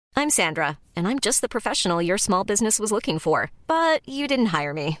I'm Sandra, and I'm just the professional your small business was looking for. But you didn't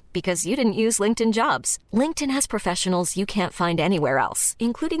hire me because you didn't use LinkedIn Jobs. LinkedIn has professionals you can't find anywhere else,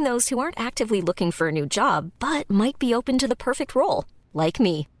 including those who aren't actively looking for a new job, but might be open to the perfect role, like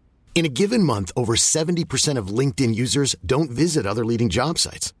me. In a given month, over 70% of LinkedIn users don't visit other leading job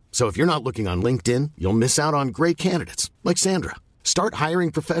sites. So if you're not looking on LinkedIn, you'll miss out on great candidates like Sandra. Start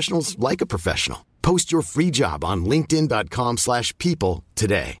hiring professionals like a professional. Post your free job on linkedin.com/people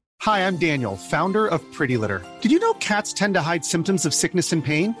today. Hi, I'm Daniel, founder of Pretty Litter. Did you know cats tend to hide symptoms of sickness and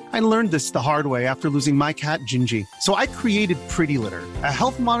pain? I learned this the hard way after losing my cat, Gingy. So I created Pretty Litter, a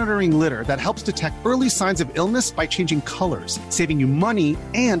health monitoring litter that helps detect early signs of illness by changing colors, saving you money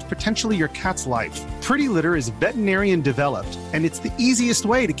and potentially your cat's life. Pretty Litter is veterinarian developed, and it's the easiest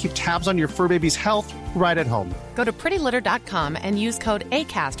way to keep tabs on your fur baby's health right at home. Go to prettylitter.com and use code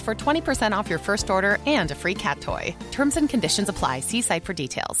ACAST for 20% off your first order and a free cat toy. Terms and conditions apply. See site for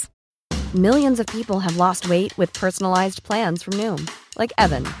details. Millions of people have lost weight with personalized plans from Noom. Like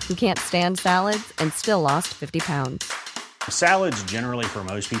Evan, who can't stand salads and still lost 50 pounds. Salads generally for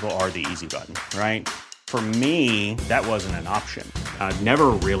most people are the easy button, right? For me, that wasn't an option. I never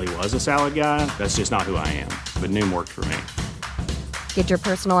really was a salad guy. That's just not who I am. But Noom worked for me. Get your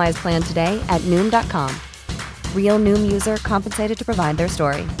personalized plan today at Noom.com. Real Noom user compensated to provide their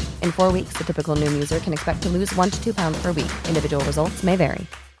story. In 4 weeks, the typical Noom user can expect to lose 1 to 2 pounds per week. Individual results may vary.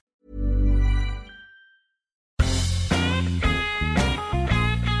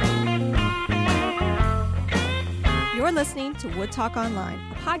 You're listening to Wood Talk Online,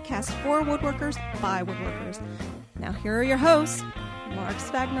 a podcast for woodworkers by woodworkers. Now here are your hosts, Mark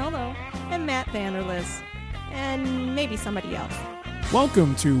Spagnolo and Matt Vanderlis, and maybe somebody else.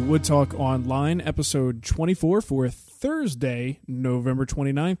 Welcome to Wood Talk Online, episode 24 for Thursday, November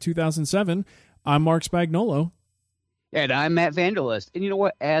 29th, 2007. I'm Mark Spagnolo. And I'm Matt Vanderlist. And you know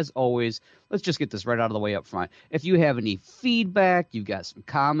what? As always, let's just get this right out of the way up front. If you have any feedback, you've got some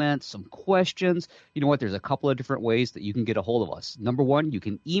comments, some questions, you know what? There's a couple of different ways that you can get a hold of us. Number one, you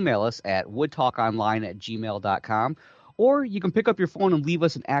can email us at woodtalkonline@gmail.com, or you can pick up your phone and leave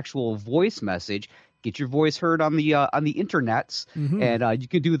us an actual voice message. Get your voice heard on the internets, and you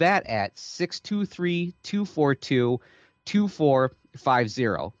can do that at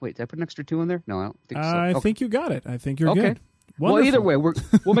 623-242-2450. Wait, did I put an extra 2 in there? No, I don't think so. I think you got it. I think you're good. Wonderful. Well, either way,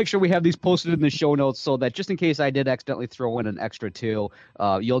 we'll make sure we have these posted in the show notes so that just in case I did accidentally throw in an extra 2,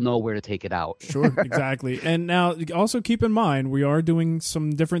 you'll know where to take it out. Sure, exactly. And now also keep in mind, we are doing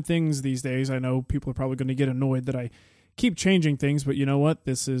some different things these days. I know people are probably going to get annoyed that I keep changing things, but you know what?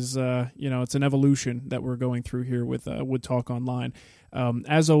 This is, it's an evolution that we're going through here with Wood Talk Online.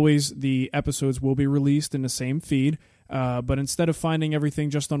 As always, the episodes will be released in the same feed, but instead of finding everything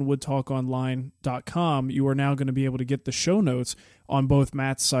just on woodtalkonline.com, you are now going to be able to get the show notes on both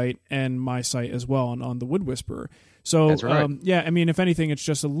Matt's site and my site as well, and on the Wood Whisperer. So, that's right. If anything, it's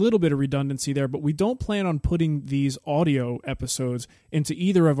just a little bit of redundancy there, but we don't plan on putting these audio episodes into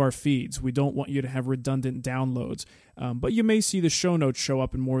either of our feeds. We don't want you to have redundant downloads, but you may see the show notes show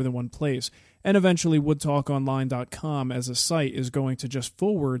up in more than one place. And eventually, woodtalkonline.com as a site is going to just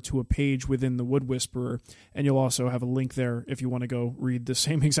forward to a page within the Wood Whisperer, and you'll also have a link there if you want to go read the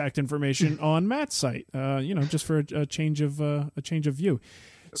same exact information on Matt's site, just for a change of view.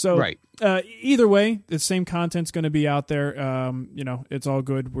 So right. Either way, the same content's going to be out there. It's all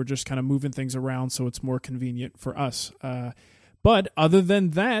good. We're just kind of moving things around so it's more convenient for us. But other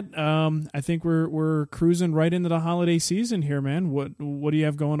than that, I think we're cruising right into the holiday season here, man. What do you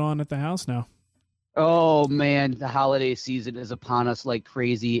have going on at the house now? Oh, man, the holiday season is upon us like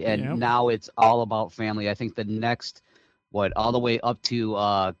crazy, and now it's all about family. I think the next all the way up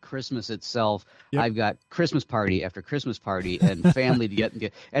to Christmas itself. Yep. I've got Christmas party after Christmas party and family to get.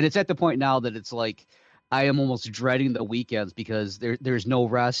 And it's at the point now that it's like I am almost dreading the weekends because there's no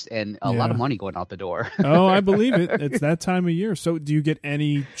rest and a lot of money going out the door. Oh, I believe it. It's that time of year. So do you get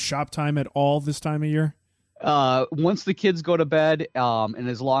any shop time at all this time of year? Once the kids go to bed, and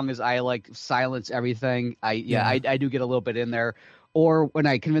as long as I silence everything, I do get a little bit in there. Or when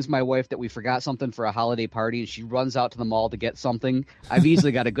I convince my wife that we forgot something for a holiday party and she runs out to the mall to get something, I've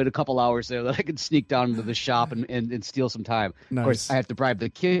easily got a good couple hours there that I can sneak down into the shop and steal some time. Nice. Of course, I have to bribe the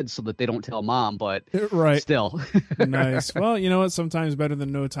kids so that they don't tell mom, but still. Nice. Well, you know what? Sometimes better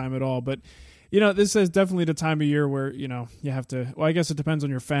than no time at all. But, this is definitely the time of year where, you have to, well, I guess it depends on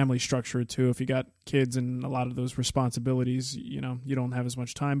your family structure too. If you got kids and a lot of those responsibilities, you don't have as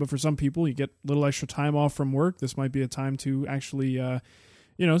much time. But for some people, you get a little extra time off from work. This might be a time to actually,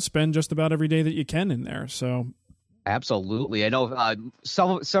 spend just about every day that you can in there. So Absolutely. I know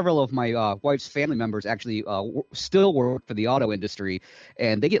several of my wife's family members actually still work for the auto industry,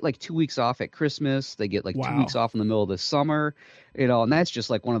 and they get like 2 weeks off at Christmas. They get like 2 weeks off in the middle of the summer, and that's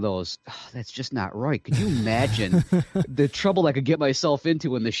just like one of those, that's just not right. Could you imagine the trouble I could get myself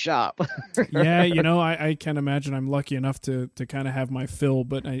into in the shop? Yeah, I can imagine. I'm lucky enough to kind of have my fill,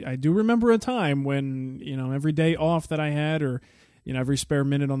 but I do remember a time when, every day off that I had, or every spare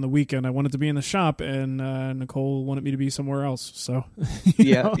minute on the weekend, I wanted to be in the shop, and Nicole wanted me to be somewhere else. So,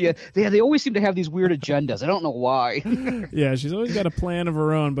 yeah. They always seem to have these weird agendas. I don't know why. Yeah, she's always got a plan of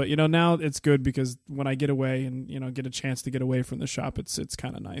her own. But now it's good because when I get away and get a chance to get away from the shop, it's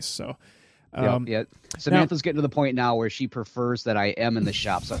kind of nice. So. Yeah. Samantha's getting to the point now where she prefers that I am in the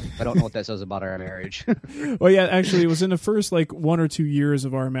shop. So I don't know what that says about our marriage. Well, yeah, actually, it was in the first 1 or 2 years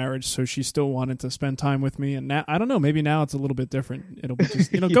of our marriage, so she still wanted to spend time with me. And now, I don't know, maybe now it's a little bit different. It'll be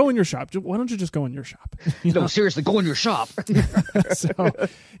just, go in your shop. Why don't you just go in your shop? No, seriously, go in your shop.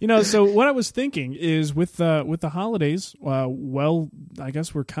 So what I was thinking is with the holidays, I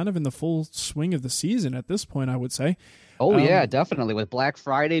guess we're kind of in the full swing of the season at this point, I would say. Oh, yeah, definitely. With Black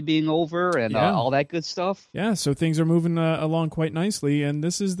Friday being over and all that good stuff. Yeah, so things are moving along quite nicely. And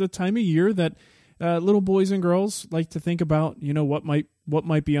this is the time of year that little boys and girls like to think about, what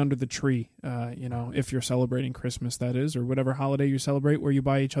might be under the tree, if you're celebrating Christmas, that is, or whatever holiday you celebrate where you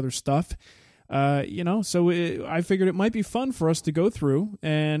buy each other stuff. So I figured it might be fun for us to go through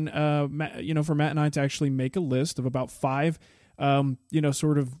and, for Matt and I to actually make a list of about 5,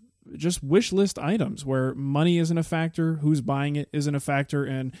 sort of just wish list items where money isn't a factor, who's buying it isn't a factor,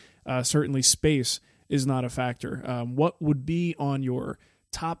 and certainly space is not a factor. What would be on your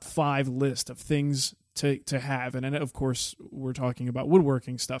top 5 list of things to have? And then, of course, we're talking about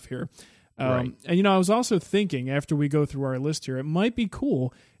woodworking stuff here. Right. And, I was also thinking after we go through our list here, it might be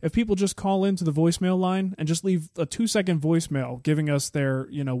cool if people just call into the voicemail line and just leave a 2-second voicemail giving us their,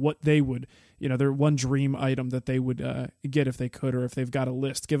 what they would, their one dream item that they would get if they could, or if they've got a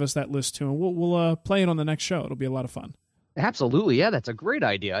list. Give us that list too, and we'll play it on the next show. It'll be a lot of fun. Absolutely. Yeah, that's a great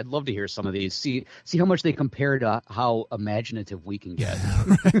idea. I'd love to hear some of these. See how much they compare to how imaginative we can get.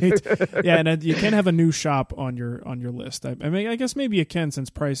 Right. Yeah, and you can have a new shop on your list. I mean, I guess maybe you can, since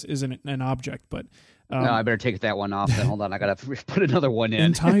price isn't an object, but no, I better take that one off then. Hold on, I gotta put another one in.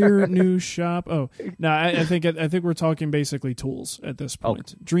 Entire new shop. Oh, no, I think we're talking basically tools at this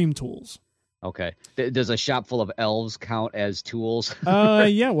point. Oh. Dream tools. Okay. Does a shop full of elves count as tools?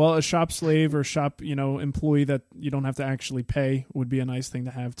 Yeah. Well, a shop slave or shop, employee that you don't have to actually pay would be a nice thing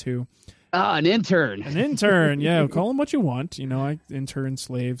to have too. An intern. An intern. Yeah. Call them what you want. Intern,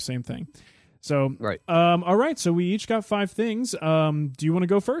 slave, same thing. So, right. All right. So we each got 5 things. Do you want to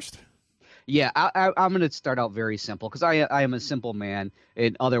go first? Yeah, I'm going to start out very simple because I am a simple man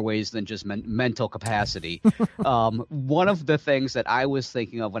in other ways than just mental capacity. One of the things that I was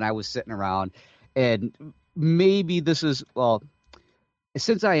thinking of when I was sitting around, and maybe this is,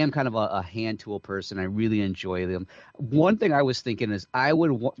 since I am kind of a hand tool person, I really enjoy them. One thing I was thinking is I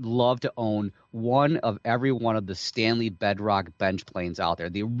would love to own one of every one of the Stanley Bedrock bench planes out there,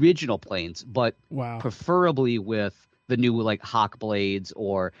 the original planes, but preferably with the new Hawk blades,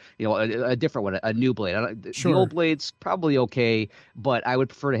 or a different one, a new blade. Sure. The old blades probably okay, but I would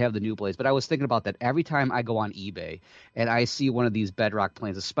prefer to have the new blades. But I was thinking about that every time I go on eBay and I see one of these Bedrock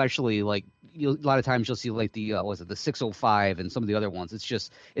planes, especially a lot of times you'll see the 605 and some of the other ones.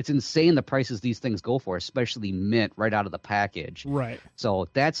 It's insane the prices these things go for, especially mint right out of the package. Right. So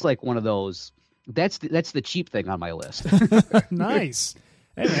that's one of those. That's the cheap thing on my list. Nice.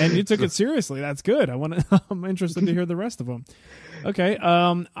 Hey, man, you took it seriously. That's good. I'm interested to hear the rest of them. Okay.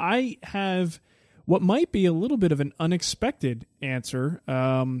 I have what might be a little bit of an unexpected answer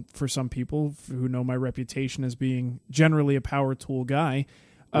for some people who know my reputation as being generally a power tool guy.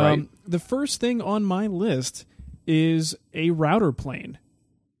 Right. The first thing on my list is a router plane.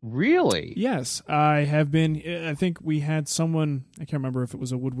 Really? Yes, I have been. I think we had someone, I can't remember if it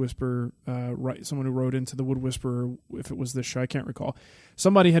was a Wood Whisperer, someone who wrote into the Wood Whisperer, if it was this show, I can't recall.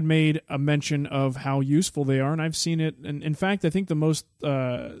 Somebody had made a mention of how useful they are, and I've seen it. And in fact, I think the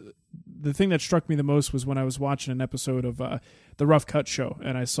thing that struck me the most was when I was watching an episode of the Rough Cut Show,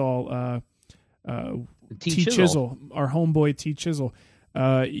 and I saw T. Chisel, our homeboy T. Chisel,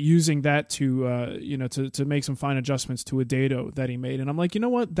 using that to make some fine adjustments to a dado that he made. And I'm like, you know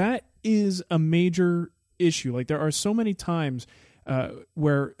what? That is a major issue. There are so many times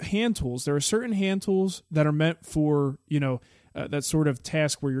where there are certain hand tools that are meant for, that sort of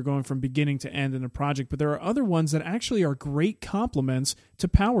task where you're going from beginning to end in a project. But there are other ones that actually are great complements to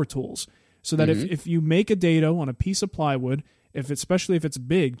power tools. So that if you make a dado on a piece of plywood, especially if it's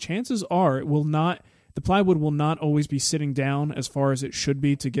big, chances are it will not the plywood will not always be sitting down as far as it should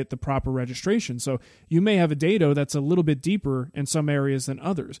be to get the proper registration. So you may have a dado that's a little bit deeper in some areas than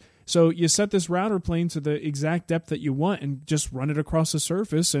others. So you set this router plane to the exact depth that you want and just run it across the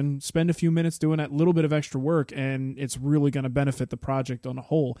surface and spend a few minutes doing that little bit of extra work, and it's really going to benefit the project on a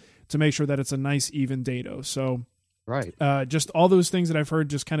whole to make sure that it's a nice, even dado. So right. Just all those things that I've heard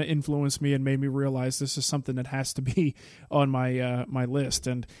just kind of influenced me and made me realize this is something that has to be on my my list.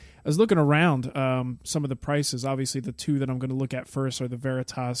 And I was looking around some of the prices. Obviously, the two that I'm going to look at first are the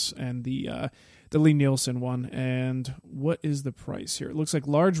Veritas and the Lie-Nielsen one. And what is the price here? It looks like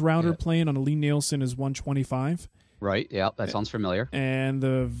large router plane on a Lie-Nielsen is $125. Right. Yeah, that sounds familiar. And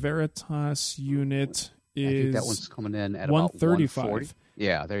the Veritas unit is I think that one's coming in at $135. about $140.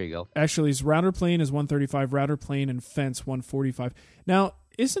 Yeah, there you go. Actually, his router plane is $135, router plane and fence $145. Now,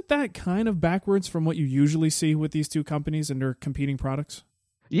 isn't that kind of backwards from what you usually see with these two companies and their competing products?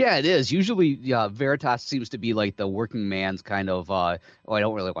 Yeah, it is. Usually, Veritas seems to be like the working man's kind of, I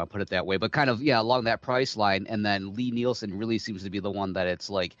don't really want to put it that way, but kind of, along that price line. And then Lie-Nielsen really seems to be the one that it's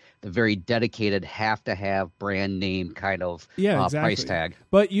like the very dedicated, have-to-have brand name kind of exactly. price tag.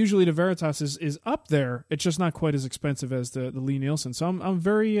 But usually the Veritas is up there. It's just not quite as expensive as the Lie-Nielsen. So I'm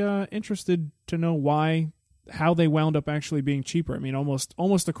very interested to know how they wound up actually being cheaper. I mean,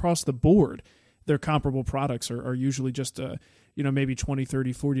 almost across the board, their comparable products are usually just maybe $20,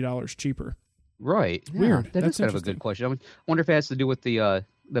 $30, $40 cheaper. Right. Yeah, Weird. That's kind of a good question. I wonder if it has to do with the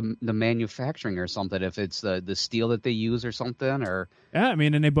manufacturing or something, if it's the steel that they use or something, or... Yeah, I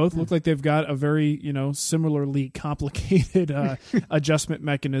mean, and they both look like they've got a very, similarly complicated adjustment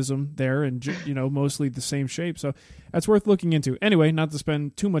mechanism there and, mostly the same shape. So that's worth looking into. Anyway, not to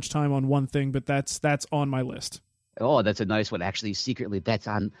spend too much time on one thing, but that's on my list. Oh, that's a nice one. Actually, secretly, that's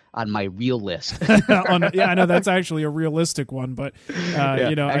on my real list. I know that's actually a realistic one, but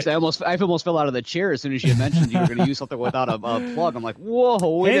actually, I almost fell out of the chair as soon as you mentioned you were going to use something without a plug. I'm like, whoa,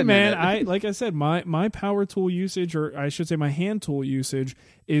 wait a minute. Hey, man, like I said, my power tool usage, or I should say, my hand tool usage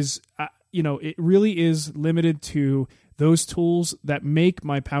is, it really is limited to those tools that make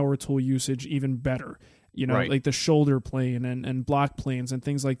my power tool usage even better. Right. Like the shoulder plane and block planes and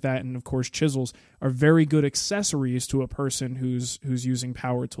things like that. And of course, chisels are very good accessories to a person who's using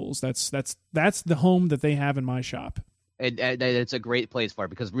power tools. That's the home that they have in my shop. And it's a great place for it,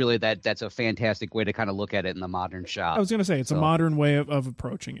 because really that's a fantastic way to kind of look at it in the modern shop. I was going to say, it's a modern way of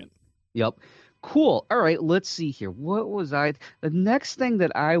approaching it. Yep. Cool. All right, let's see here. What was the next thing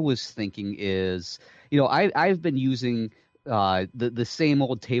that I was thinking is, I've been using the same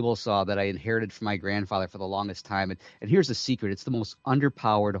old table saw that I inherited from my grandfather for the longest time. And here's the secret. It's the most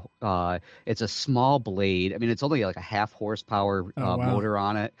underpowered. It's a small blade. I mean, it's only like a half horsepower motor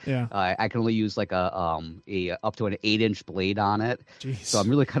on it. Yeah. I can only use like a up to an 8-inch blade on it. Jeez. So I'm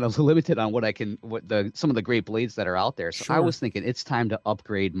really kind of limited on some of the great blades that are out there. So Sure. I was thinking it's time to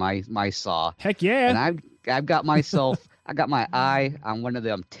upgrade my saw. Heck yeah. And I've got myself I got my eye on one of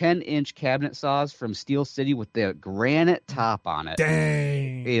them 10-inch cabinet saws from Steel City with the granite top on it.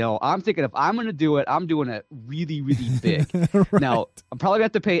 Dang. I'm thinking if I'm going to do it, I'm doing it really, really big. Right. Now, I'm probably going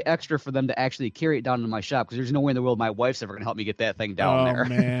to have to pay extra for them to actually carry it down to my shop, because there's no way in the world my wife's ever going to help me get that thing down there. Oh,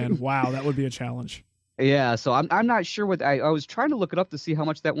 man. Wow, that would be a challenge. Yeah, so I'm not sure what I was trying to look it up to see how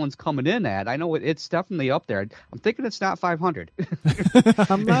much that one's coming in at. I know it's definitely up there. I'm thinking it's not 500.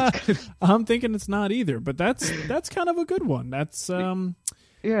 I'm thinking it's not either, but that's kind of a good one. That's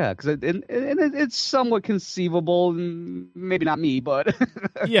Yeah, because it's somewhat conceivable. Maybe not me, but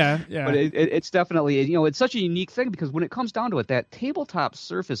yeah. But it's definitely it's such a unique thing, because when it comes down to it, that tabletop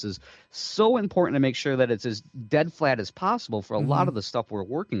surface is so important to make sure that it's as dead flat as possible for a lot of the stuff we're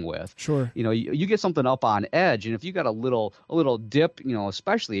working with. Sure. You get something up on edge, and if you got a little dip,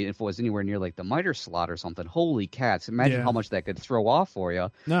 especially if it was anywhere near like the miter slot or something, holy cats! Imagine how much that could throw off for you.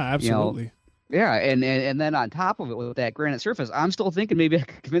 No, absolutely. Yeah, and then on top of it with that granite surface, I'm still thinking maybe I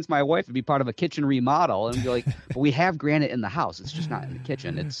could convince my wife to be part of a kitchen remodel and be like, but we have granite in the house. It's just not in the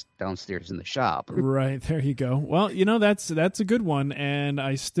kitchen. It's downstairs in the shop. Right, there you go. Well, that's a good one, and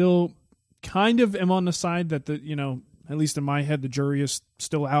I still kind of am on the side that at least in my head, the jury is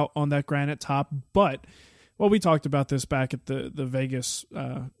still out on that granite top. But, we talked about this back at the Vegas,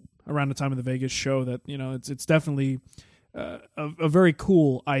 around the time of the Vegas show, that, it's definitely a very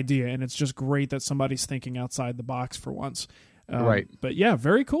cool idea, and it's just great that somebody's thinking outside the box for once. Right. But yeah,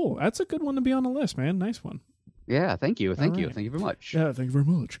 very cool. That's a good one to be on the list, man. Nice one. Yeah, thank you. Thank you very much. Yeah, thank you very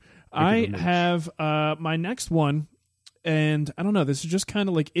much. I have my next one, and I don't know, this is just kind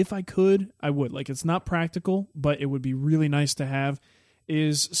of like, if I could, I would. Like, it's not practical, but it would be really nice to have,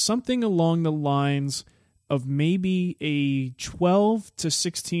 is something along the lines of maybe a 12 to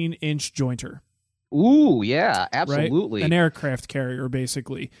 16 inch jointer. Ooh, yeah, right? absolutely. An aircraft carrier,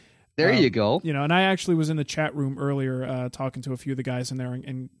 basically. There you go. And I actually was in the chat room earlier talking to a few of the guys in there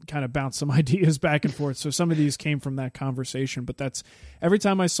and kind of bounced some ideas back and forth. So some of these came from that conversation. But that's every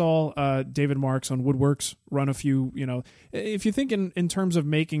time I saw David Marks on Woodworks run a few, if you think in terms of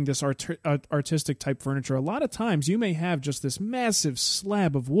making this artistic type furniture, a lot of times you may have just this massive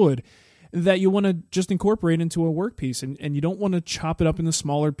slab of wood that you want to just incorporate into a workpiece, and you don't want to chop it up into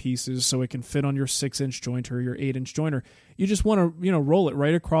smaller pieces so it can fit on your 6-inch jointer or your 8-inch jointer. You just want to, roll it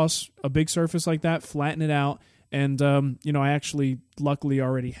right across a big surface like that, flatten it out, and, I actually luckily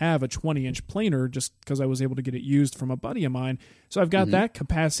already have a 20-inch planer just because I was able to get it used from a buddy of mine. So I've got that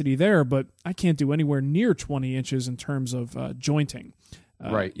capacity there, but I can't do anywhere near 20 inches in terms of jointing.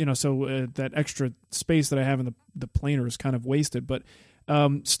 Right. So that extra space that I have in the planer is kind of wasted, but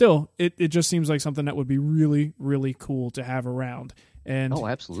still, it just seems like something that would be really, really cool to have around. And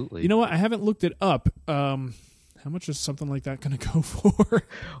absolutely. You know what? I haven't looked it up. How much is something like that going to go for?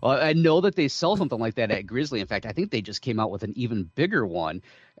 Well, I know that they sell something like that at Grizzly. In fact, I think they just came out with an even bigger one,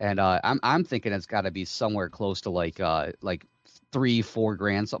 and I'm thinking it's got to be somewhere close to like $3-4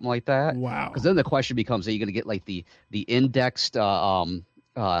 grand, something like that. Wow. Because then the question becomes: are you going to get like the indexed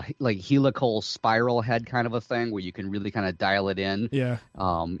like helical spiral head kind of a thing where you can really kind of dial it in? Yeah.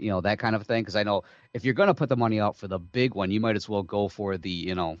 That kind of thing. Because I know if you're going to put the money out for the big one, you might as well go for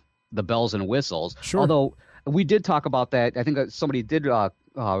the the bells and whistles. Sure. Although we did talk about that. I think that somebody did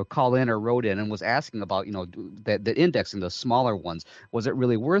call in or wrote in and was asking about the indexing, the smaller ones. Was it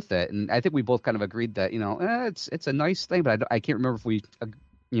really worth it? And I think we both kind of agreed that it's a nice thing, but I can't remember if we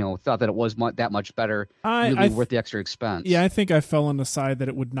thought that it was that much better, worth the extra expense. Yeah, I think I fell on the side that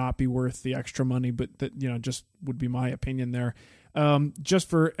it would not be worth the extra money, but that just would be my opinion there. Just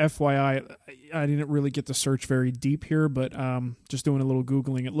for FYI, I didn't really get to search very deep here, but just doing a little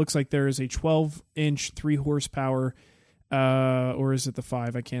Googling, it looks like there is a 12-inch 3-horsepower, or is it the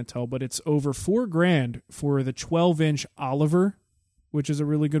 5? I can't tell, but it's over $4 grand for the 12-inch Oliver, which is a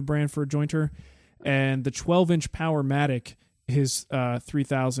really good brand for a jointer, and the 12-inch Powermatic is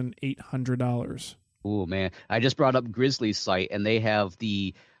 $3,800. Oh man, I just brought up Grizzly's site, and they have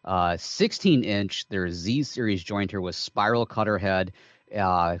the 16-inch, their Z series jointer with spiral cutter head,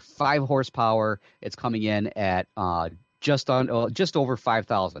 5 horsepower. It's coming in at just over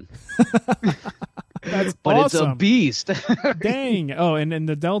 5,000. That's but awesome. It's a beast. Dang. Oh, and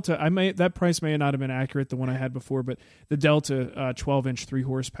the Delta, that price may not have been accurate, the one I had before, but the Delta 12-inch 3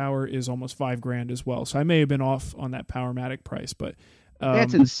 horsepower is almost $5 grand as well. So I may have been off on that Powermatic price, but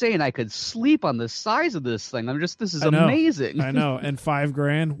that's insane. I could sleep on the size of this thing. This is amazing. I know. And $5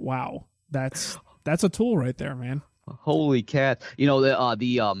 grand. Wow. That's a tool right there, man. Holy cat.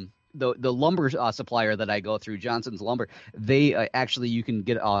 The lumber supplier that I go through, Johnson's Lumber, they actually, you can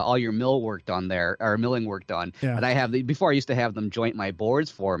get all your mill work done there, or milling work done. Yeah. And before I used to have them joint my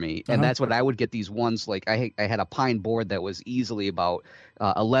boards for me, and that's what I would get these ones. Like I had a pine board that was easily about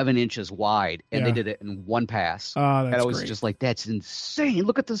 11 inches wide, and they did it in one pass. Oh, that's and I was great. just like, that's insane.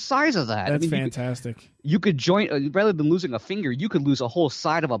 Look at the size of that. That's fantastic. You could joint, rather than losing a finger, you could lose a whole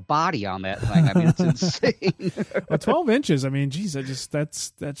side of a body on that thing. I mean, it's insane. Well, 12 inches. I mean, geez,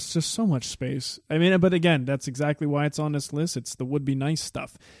 that's just so much space. I mean, but again, that's exactly why it's on this list. It's the would be nice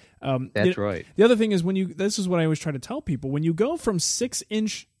stuff. That's right. The other thing is this is what I always try to tell people, when you go from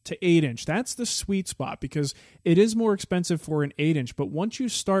 6-inch to 8-inch, that's the sweet spot, because it is more expensive for an 8-inch. But once you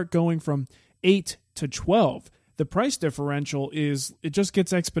start going from 8 to 12, the price differential it just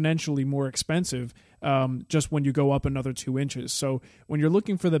gets exponentially more expensive just when you go up another 2 inches. So when you're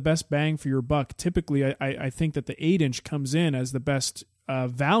looking for the best bang for your buck, typically I think that the 8-inch comes in as the best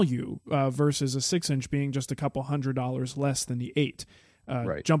value versus a 6-inch being just a couple $100 less than the 8.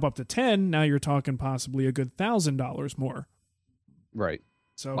 Right. Jump up to 10, now you're talking possibly a good $1,000 more. Right.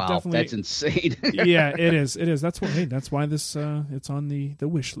 So wow, definitely, that's insane. Yeah, it is. It is. That's why this it's on the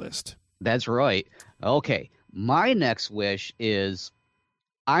wish list. That's right. Okay. My next wish is,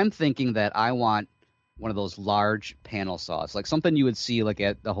 I'm thinking that I want one of those large panel saws, like something you would see like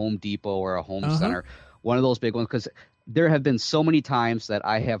at the Home Depot or a home center, one of those big ones, because there have been so many times that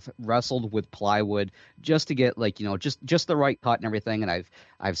I have wrestled with plywood just to get just the right cut and everything, and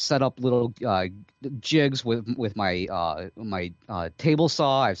I've set up little jigs with my table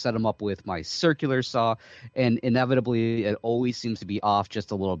saw. I've set them up with my circular saw, and inevitably it always seems to be off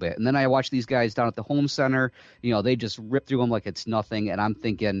just a little bit. And then I watch these guys down at the home center, they just rip through them like it's nothing, and I'm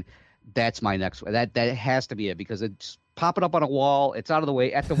thinking, that's my next one. That has to be it, because it's pop it up on a wall. It's out of the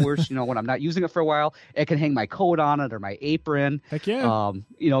way. At the worst, when I'm not using it for a while, it can hang my coat on it or my apron. Heck yeah.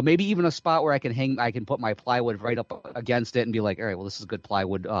 Maybe even a spot where I can put my plywood right up against it and be like, all right, well, this is a good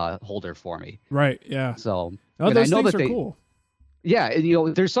plywood holder for me. Right. Yeah. So those things are cool. Yeah,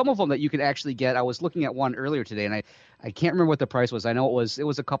 and there's some of them that you can actually get. I was looking at one earlier today, and I can't remember what the price was. I know it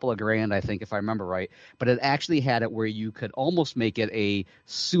was a couple of grand, I think, if I remember right. But it actually had it where you could almost make it a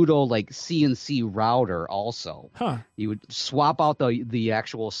pseudo like CNC router. Also, you would swap out the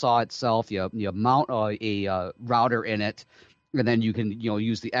actual saw itself. You mount a router in it, and then you can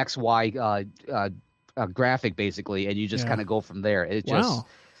use the XY graphic basically, and you just kind of go from there.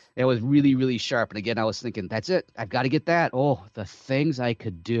 It was really, really sharp. And again, I was thinking, that's it. I've got to get that. Oh, the things I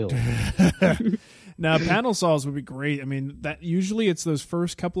could do. Now, panel saws would be great. I mean, that usually it's those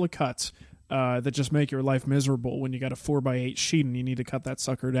first couple of cuts that just make your life miserable when you got a 4x8 sheet and you need to cut that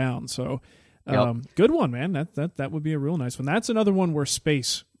sucker down. So, good one, man. That would be a real nice one. That's another one where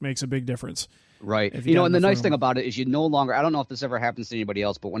space makes a big difference. Right. And the nice thing about it is you no longer – I don't know if this ever happens to anybody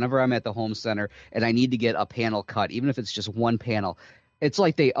else, but whenever I'm at the home center and I need to get a panel cut, even if it's just one panel – it's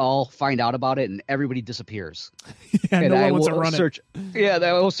like they all find out about it and everybody disappears. And no one wants to run it. Yeah,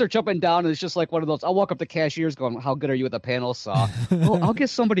 they will search up and down, and it's just like one of those. I'll walk up to cashiers going, how good are you with a panel saw? Well, I'll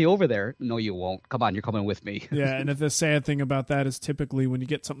get somebody over there. No, you won't. Come on, you're coming with me. Yeah, and the sad thing about that is typically when you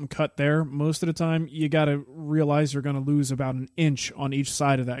get something cut there, most of the time you got to realize you're going to lose about an inch on each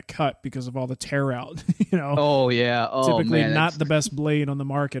side of that cut because of all the tear out. Oh, yeah. Oh, typically man, not the best blade on the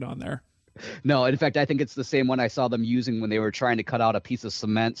market on there. No, in fact, I think it's the same one I saw them using when they were trying to cut out a piece of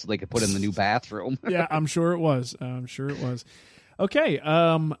cement so they could put in the new bathroom. Yeah, I'm sure it was. Okay,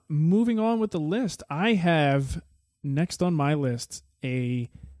 moving on with the list. I have next on my list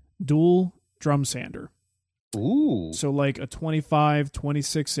a dual drum sander. Ooh. So like a 25,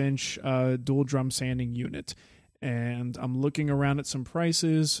 26-inch dual drum sanding unit. And I'm looking around at some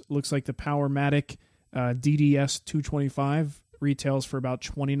prices. Looks like the Powermatic DDS 225 retails for about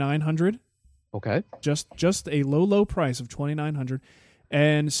 $2,900. Okay. Just a low price of $2,900.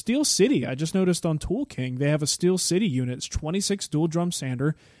 And Steel City, I just noticed on Tool King, they have a Steel City unit. It's 26 dual drum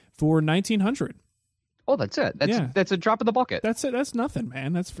sander for $1,900. Oh, that's it. That's a drop in the bucket. That's it. That's nothing,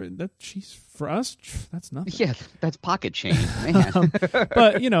 man. For us, that's nothing. Yeah, that's pocket change, man.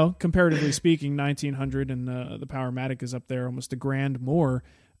 But comparatively speaking, $1,900 and the Powermatic is up there almost $1,000 more.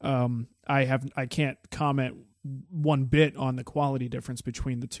 I can't comment one bit on the quality difference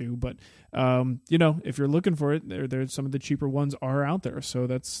between the two, but if you're looking for it, there's some of the cheaper ones are out there, so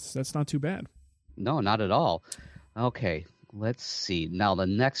that's not too bad. No, not at all. Okay, let's see. Now the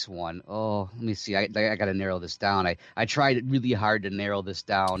next one. Oh, let me see. I got to narrow this down. I tried really hard to narrow this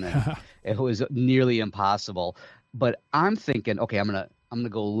down, and it was nearly impossible. But I'm thinking, okay, I'm gonna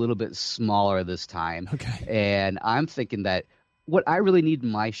go a little bit smaller this time. Okay, and I'm thinking that what I really need in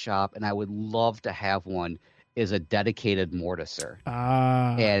my shop, and I would love to have one, is a dedicated mortiser.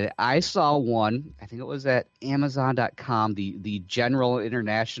 And I saw one, I think it was at Amazon.com, the General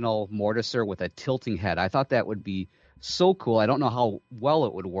International mortiser with a tilting head. I thought that would be so cool. I don't know how well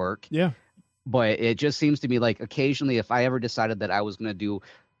it would work. Yeah. But it just seems to me like occasionally if I ever decided that I was going to do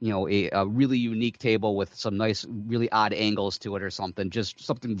a really unique table with some nice, really odd angles to it or something, just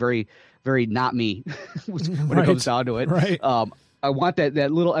something very, very not me when it comes down to it. Right. I want that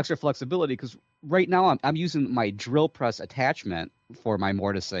little extra flexibility because right now I'm using my drill press attachment for my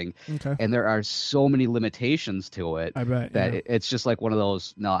mortising, and there are so many limitations to it. I bet that it's just like one of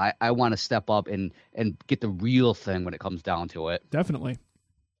those. No, I want to step up and get the real thing when it comes down to it. Definitely,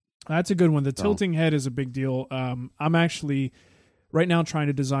 that's a good one. The tilting head is a big deal. I'm actually right now trying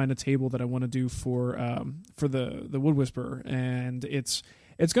to design a table that I want to do for the Wood Whisperer, and it's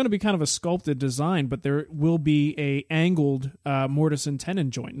going to be kind of a sculpted design, but there will be a angled mortise and tenon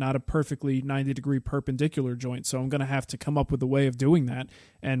joint, not a perfectly 90-degree perpendicular joint. So I'm going to have to come up with a way of doing that.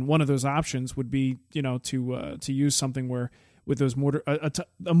 And one of those options would be, to use something where with those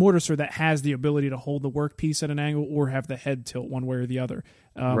a mortiser that has the ability to hold the workpiece at an angle or have the head tilt one way or the other.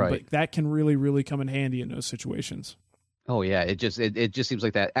 But that can really, really come in handy in those situations. Oh yeah, it just seems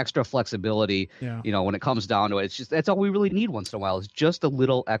like that extra flexibility. Yeah. When it comes down to it, it's just that's all we really need once in a while is just a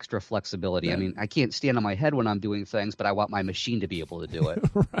little extra flexibility. Yeah. I mean, I can't stand on my head when I'm doing things, but I want my machine to be able to do it.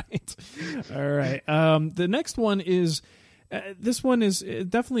 Right. All right. The next one is this one is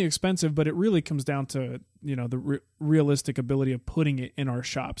definitely expensive, but it really comes down to the realistic ability of putting it in our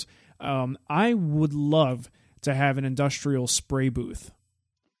shops. I would love to have an industrial spray booth.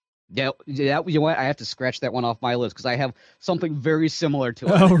 Yeah, you know what? I have to scratch that one off my list because I have something very similar to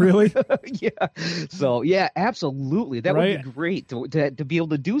it. Oh, really? Yeah. So, yeah, absolutely. That would be great to be able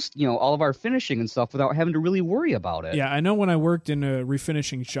to do, all of our finishing and stuff without having to really worry about it. Yeah, I know when I worked in a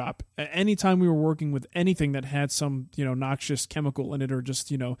refinishing shop, anytime we were working with anything that had some, noxious chemical in it or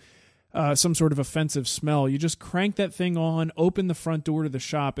just, some sort of offensive smell, you just crank that thing on, open the front door to the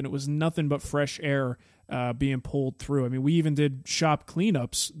shop, and it was nothing but fresh air being pulled through. I mean, we even did shop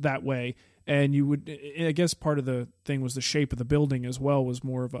cleanups that way, and I guess part of the thing was the shape of the building as well was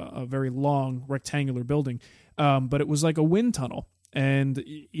more of a very long rectangular building, but it was like a wind tunnel. And,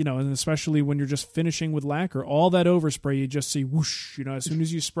 and especially when you're just finishing with lacquer, all that overspray, you just see whoosh, as soon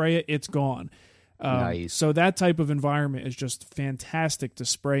as you spray it, it's gone. Nice. So that type of environment is just fantastic to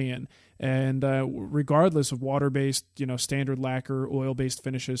spray in. And regardless of water-based, standard lacquer, oil-based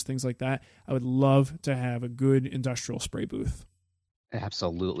finishes, things like that, I would love to have a good industrial spray booth.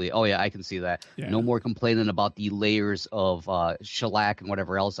 Absolutely. Oh, yeah, I can see that. Yeah. No more complaining about the layers of shellac and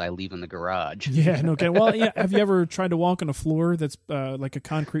whatever else I leave in the garage. Yeah, no kidding. Well, yeah, have you ever tried to walk on a floor that's like a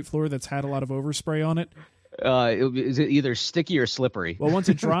concrete floor that's had a lot of overspray on it? Is it either sticky or slippery? Well, once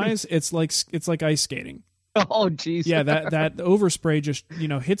it dries, it's like ice skating. Oh, jeez. Yeah, that overspray just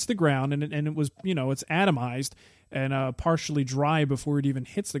hits the ground, and it was it's atomized and partially dry before it even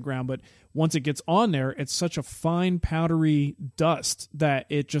hits the ground. But once it gets on there, it's such a fine powdery dust that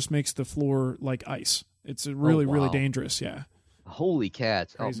it just makes the floor like ice. It's really really dangerous. Yeah. Holy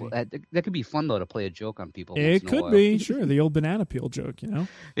cats. Crazy. Oh, that could be fun, though, to play a joke on people. It could be, sure. The old banana peel joke,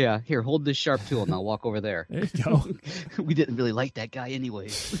 Yeah, here, hold this sharp tool and I'll walk over there. There you go. We didn't really like that guy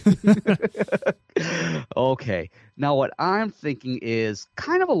anyways. Okay. Now, what I'm thinking is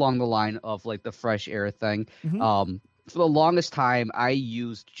kind of along the line of like the fresh air thing. Mm-hmm. For the longest time, I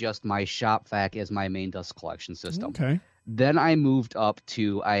used just my shop vac as my main dust collection system. Okay. Then I moved up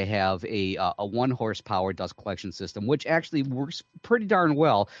to I have a 1 horsepower dust collection system, which actually works pretty darn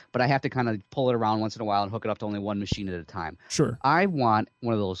well, but I have to kind of pull it around once in a while and hook it up to only one machine at a time. Sure. I want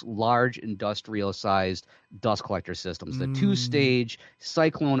one of those large industrial sized dust collector systems, the 2-stage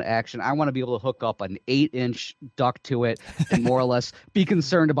cyclone action. I want to be able to hook up an 8-inch duct to it and more or less be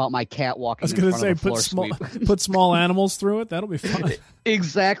concerned about my cat walking. I was going to say put small animals through it. That'll be fun.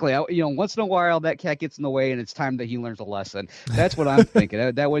 Exactly. Once in a while that cat gets in the way and it's time that he learns a lesson. That's what I'm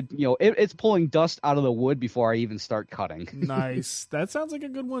thinking. That would, it's pulling dust out of the wood before I even start cutting. Nice. That sounds like a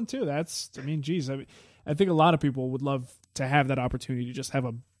good one too. I think a lot of people would love to have that opportunity to just have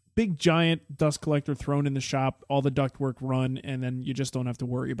a big giant dust collector thrown in the shop, all the ductwork run, and then you just don't have to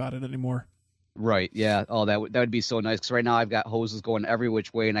worry about it anymore. Right. Yeah. Oh, that would be so nice. Because right now I've got hoses going every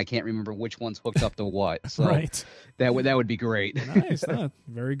which way, and I can't remember which one's hooked up to what. So right. That would be great. Nice.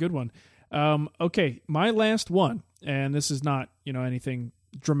 Very good one. Okay, my last one, and this is not anything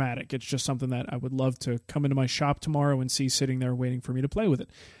dramatic. It's just something that I would love to come into my shop tomorrow and see sitting there waiting for me to play with it.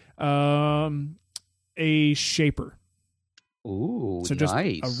 A shaper. Ooh, so just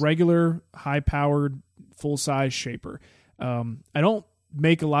nice. A regular, high-powered, full-size shaper. I don't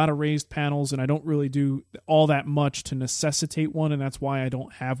make a lot of raised panels, and I don't really do all that much to necessitate one, and that's why I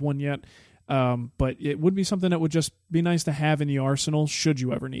don't have one yet. But it would be something that would just be nice to have in the arsenal should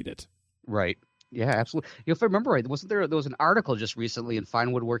you ever need it. Right. Yeah, absolutely. If I remember right, there was an article just recently in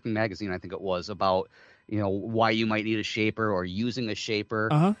Fine Woodworking Magazine, I think it was, about why you might need a shaper or using a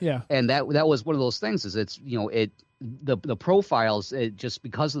shaper. Yeah. And that was one of those things. Is it's the profiles, just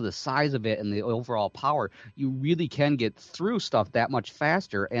because of the size of it and the overall power, you really can get through stuff that much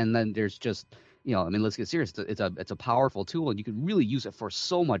faster. And then there's just let's get serious. It's a powerful tool, and you can really use it for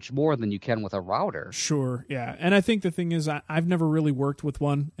so much more than you can with a router. Sure, yeah. And I think the thing is, I've never really worked with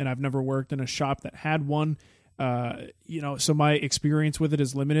one, and I've never worked in a shop that had one. So my experience with it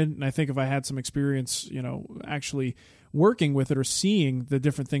is limited. And I think if I had some experience, actually working with it or seeing the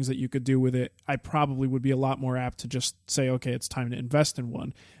different things that you could do with it, I probably would be a lot more apt to just say, okay, it's time to invest in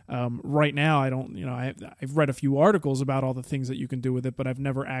one. Right now, I don't, I've read a few articles about all the things that you can do with it, but I've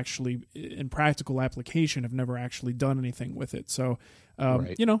never actually, in practical application, I've never actually done anything with it. So,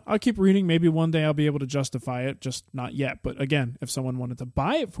 right. I'll keep reading. Maybe one day I'll be able to justify it, just not yet. But again, if someone wanted to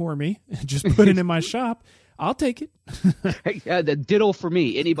buy it for me and just put it in my shop, I'll take it. Hey, the ditto for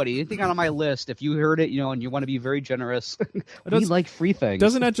me. Anything on my list, if you heard it, and you want to be very generous, we like free things.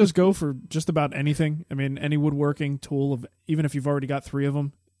 Doesn't that just go for just about anything? I mean, any woodworking tool, even if you've already got 3 of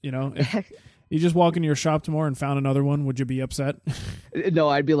them, if you just walk into your shop tomorrow and found another one, would you be upset? No,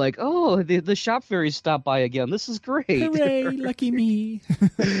 I'd be like, oh, the shop fairies stopped by again. This is great. Hooray, lucky me.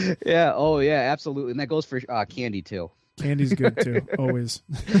 Yeah. Oh, yeah, absolutely. And that goes for candy, too. Candy's good too, always.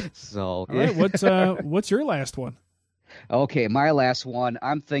 So, all right, what's your last one? Okay, my last one.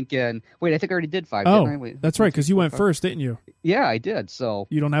 I'm thinking. Wait, I think I already did 5. Oh, didn't I? Wait, that's right, because you went first, didn't you? Yeah, I did. So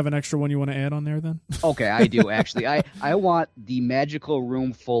you don't have an extra one you want to add on there then? okay, I do actually. I want the magical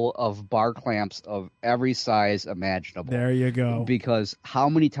room full of bar clamps of every size imaginable. There you go. Because how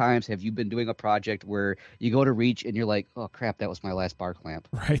many times have you been doing a project where you go to reach and you're like, oh crap, that was my last bar clamp.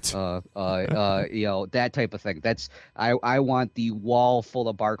 Right. That type of thing. That's I want the wall full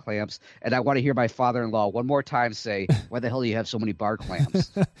of bar clamps, and I want to hear my father-in-law one more time say, why the hell do you have so many bar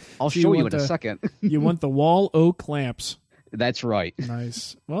clamps? I'll show you in a second. You want the wall oak clamps. That's right.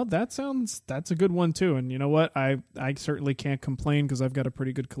 Nice. Well, that's a good one too. And you know what? I certainly can't complain because I've got a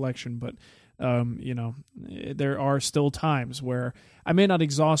pretty good collection, but there are still times where I may not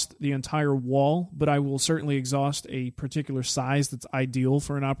exhaust the entire wall, but I will certainly exhaust a particular size that's ideal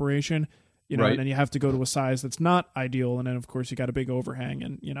for an operation. Right. And then you have to go to a size that's not ideal, and then of course you got a big overhang,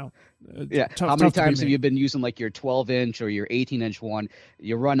 and how many times have you been using like your 12-inch or your 18-inch one?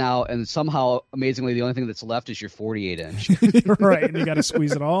 You run out, and somehow, amazingly, the only thing that's left is your 48-inch. Right, and you got to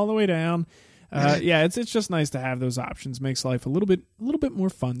squeeze it all the way down. It's just nice to have those options. Makes life a little bit more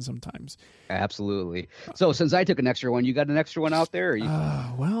fun sometimes. Absolutely. So since I took an extra one, you got an extra one out there?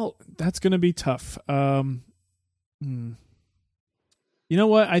 Well, that's going to be tough. You know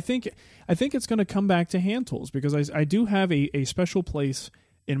what? I think it's going to come back to hand tools because I do have a special place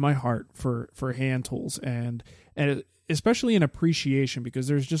in my heart for hand tools and especially in appreciation because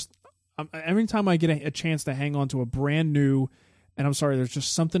there's just every time I get a chance to hang on to a brand new, and I'm sorry, there's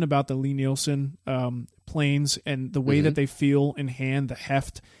just something about the Lee Nielsen planes and the way that they feel in hand, the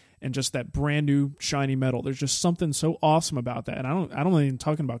heft, and just that brand new shiny metal. There's just something so awesome about that, and I don't even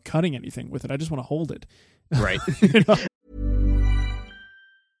talking about cutting anything with it. I just want to hold it. Right.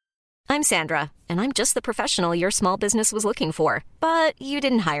 I'm Sandra, and I'm just the professional your small business was looking for. But you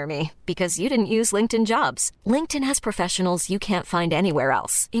didn't hire me because you didn't use LinkedIn Jobs. LinkedIn has professionals you can't find anywhere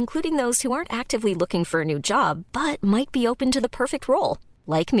else, including those who aren't actively looking for a new job, but might be open to the perfect role,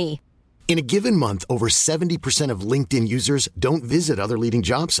 like me. In a given month, over 70% of LinkedIn users don't visit other leading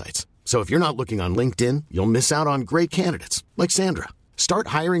job sites. So if you're not looking on LinkedIn, you'll miss out on great candidates like Sandra. Start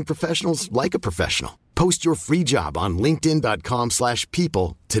hiring professionals like a professional. Post your free job on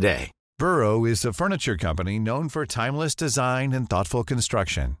linkedin.com/people today. Burrow is a furniture company known for timeless design and thoughtful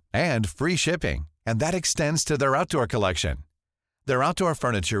construction and free shipping, and that extends to their outdoor collection. Their outdoor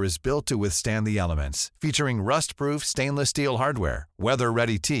furniture is built to withstand the elements, featuring rust-proof stainless steel hardware,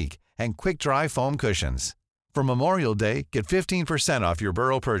 weather-ready teak, and quick-dry foam cushions. For Memorial Day, get 15% off your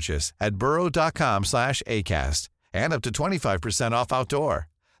Burrow purchase at burrow.com/ACAST and up to 25% off outdoor.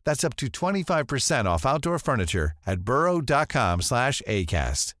 That's up to 25% off outdoor furniture at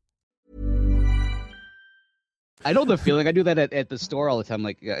burrow.com/ACAST. I know the feeling. I do that at the store all the time.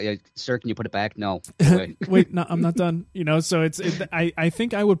 Like, sir, can you put it back? No. Wait, no, I'm not done. So I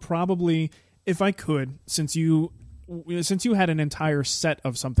think I would probably, if I could, since you had an entire set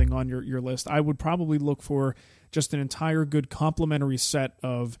of something on your list, I would probably look for just an entire good complementary set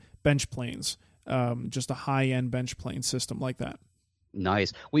of bench planes, just a high-end bench plane system like that.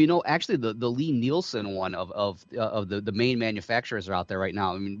 Nice. Well, actually, the Lee Nielsen one of the main manufacturers are out there right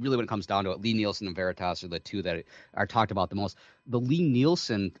now. I mean, really, when it comes down to it, Lee Nielsen and Veritas are the two that are talked about the most. The Lee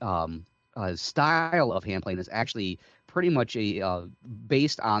Nielsen style of hand plane is actually pretty much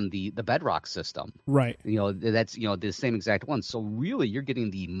based on the Bedrock system. Right. That's the same exact one. So really, you're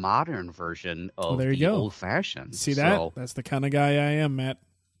getting the modern version of the old fashioned. See that? That's the kind of guy I am, Matt.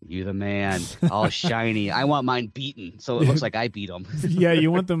 You the man. All shiny. I want mine beaten, so it looks like I beat them. Yeah,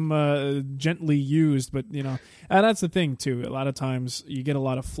 you want them gently used, but that's the thing too. A lot of times you get a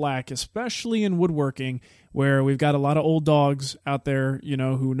lot of flack, especially in woodworking, where we've got a lot of old dogs out there,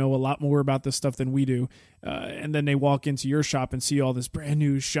 who know a lot more about this stuff than we do, and then they walk into your shop and see all this brand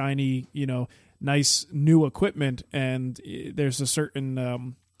new, shiny, nice new equipment, and there's a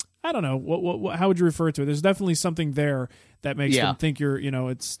certain I don't know what how would you refer to it? There's definitely something there that makes them think you're,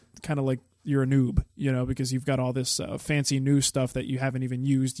 it's kind of like you're a noob, because you've got all this fancy new stuff that you haven't even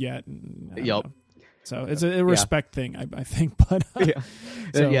used yet. And, yep. So it's a respect thing, I think. But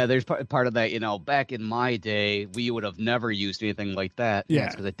there's part of that. Back in my day, we would have never used anything like that.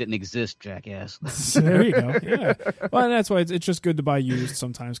 Yeah, because it didn't exist, jackass. There you go. Yeah. Well, and that's why it's just good to buy used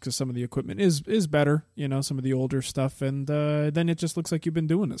sometimes because some of the equipment is better. Some of the older stuff, and then it just looks like you've been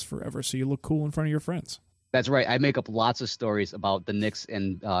doing this forever, so you look cool in front of your friends. That's right. I make up lots of stories about the nicks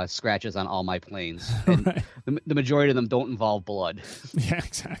and scratches on all my planes. And Right. the majority of them don't involve blood. Yeah,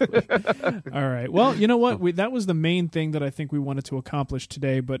 exactly. All right. Well, you know what? That was the main thing that I think we wanted to accomplish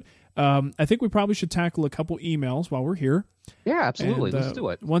today. But I think we probably should tackle a couple emails while we're here. Yeah, absolutely. And, Let's do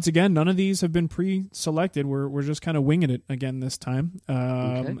it. Once again, none of these have been pre-selected. We're just kind of winging it again this time.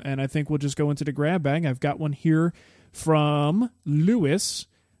 Okay. And I think we'll just go into the grab bag. I've got one here from Lewis.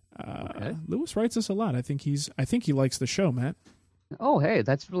 Okay. Lewis writes us a lot. I think he likes the show, Matt. Oh, hey,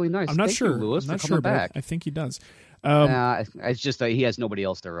 that's really nice. I'm not Thank sure, you, Lewis, I'm for not coming sure, back. but I think he does. It's just he has nobody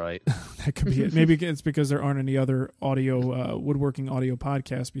else to write. That could be it. Maybe it's because there aren't any other woodworking audio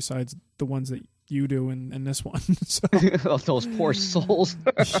podcasts besides the ones that you do and this one. So, Those poor souls.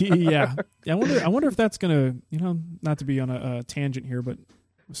 yeah. I wonder if that's gonna, not to be on a tangent here, but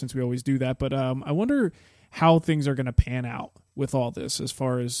since we always do that, but I wonder how things are gonna pan out with all this as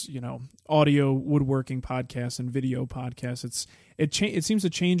far as audio woodworking podcasts and video podcasts. It seems to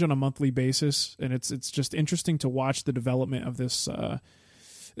change on a monthly basis, and it's just interesting to watch the development of this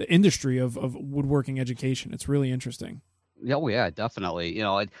the industry of woodworking education. It's really interesting. Oh yeah, definitely.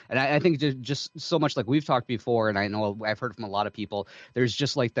 And I think just so much like we've talked before, and I know I've heard from a lot of people. There's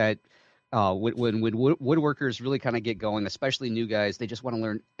just like that. When woodworkers really kind of get going, especially new guys, they just want to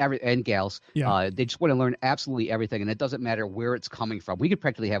learn and gals. Yeah. They just want to learn absolutely everything, and it doesn't matter where it's coming from. We could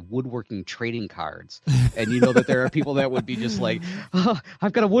practically have woodworking trading cards, and that there are people that would be just like,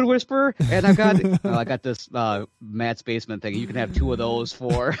 I've got a wood whisperer, and I got this Matt's basement thing. You can have 2 of those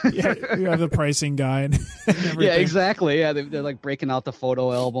for. Yeah, you have the pricing guide. Yeah, exactly. Yeah, they're like breaking out the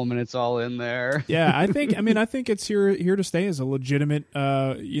photo album, and it's all in there. Yeah, I think it's here to stay as a legitimate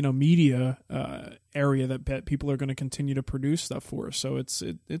media area that people are going to continue to produce stuff for. So it's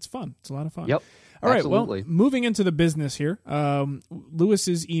fun. It's a lot of fun. Yep. All right. Absolutely. Well, moving into the business here.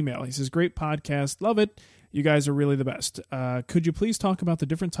 Lewis's email. He says, "Great podcast. Love it. You guys are really the best. Could you please talk about the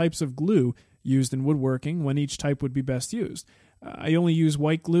different types of glue used in woodworking, when each type would be best used? I only use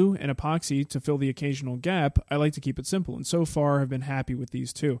white glue and epoxy to fill the occasional gap. I like to keep it simple, and so far have been happy with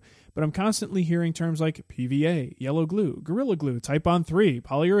these two. But I'm constantly hearing terms like PVA, yellow glue, Gorilla Glue, Type-On 3,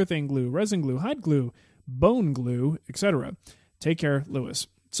 polyurethane glue, resin glue, hide glue, bone glue, etc. Take care, Lewis."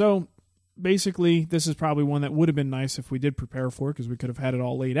 So basically, this is probably one that would have been nice if we did prepare for, because we could have had it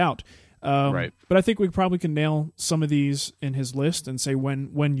all laid out. Right. But I think we probably can nail some of these in his list and say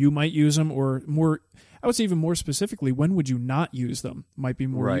when you might use them, or more, I would say even more specifically, when would you not use them might be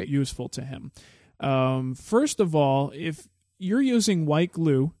more useful to him. First of all, if you're using white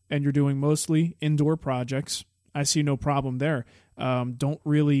glue and you're doing mostly indoor projects, I see no problem there.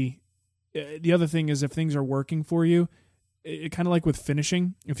 The other thing is, if things are working for you, it kind of like with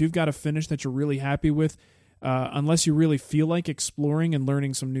finishing, if you've got a finish that you're really happy with, unless you really feel like exploring and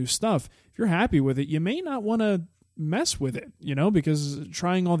learning some new stuff, if you're happy with it, you may not want to mess with it, because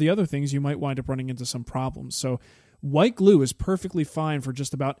trying all the other things, you might wind up running into some problems. So white glue is perfectly fine for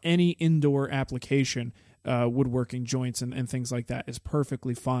just about any indoor application. Woodworking joints and things like that is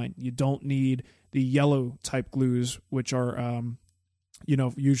perfectly fine. You don't need the yellow type glues, which are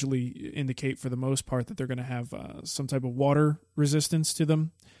usually indicate for the most part that they're going to have some type of water resistance to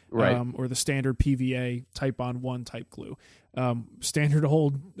them, right? Or the standard PVA Type-On 1 type glue. Standard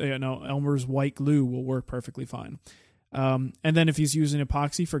old Elmer's white glue will work perfectly fine. And then if he's using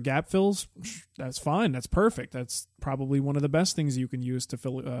epoxy for gap fills, that's fine. That's perfect. That's probably one of the best things you can use to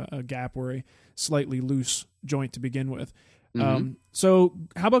fill a gap or a slightly loose joint to begin with. Mm-hmm. So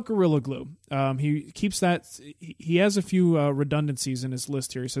how about Gorilla Glue? He keeps that. He has a few redundancies in his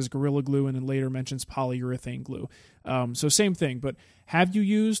list here. He says Gorilla Glue and then later mentions polyurethane glue. So same thing, but have you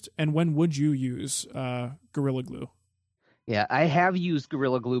used, and when would you use Gorilla Glue? Yeah, I have used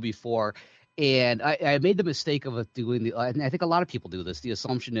Gorilla Glue before. And I made the mistake of doing and I think a lot of people do this. The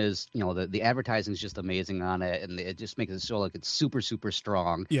assumption is, the advertising is just amazing on it, and it just makes it so like it's super, super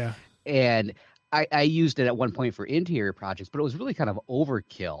strong. Yeah. And I used it at one point for interior projects, but it was really kind of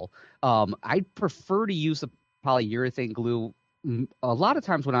overkill. I prefer to use the polyurethane glue a lot of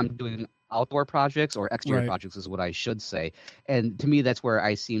times when I'm doing outdoor projects, or exterior projects is what I should say. And to me, that's where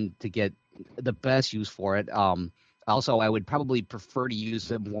I seem to get the best use for it. Also, I would probably prefer to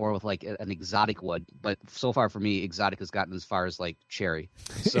use it more with like an exotic wood, but so far for me, exotic has gotten as far as like cherry.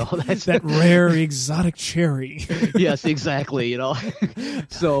 So that's that rare exotic cherry. Yes, exactly.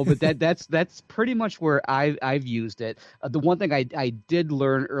 So, but that's pretty much where I've used it. The one thing I did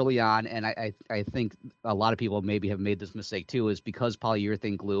learn early on, and I think a lot of people maybe have made this mistake too, is because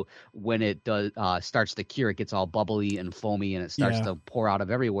polyurethane glue, when it does starts to cure, it gets all bubbly and foamy, and it starts to pour out of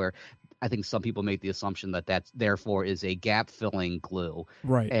everywhere. I think some people make the assumption that therefore is a gap filling glue,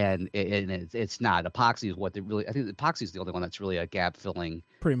 right? And it's not. Epoxy is what they really. I think epoxy is the only one that's really a gap filling,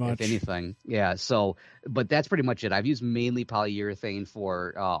 pretty much. If anything, yeah. So, but that's pretty much it. I've used mainly polyurethane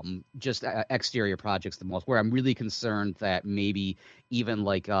for just exterior projects the most, where I'm really concerned that maybe even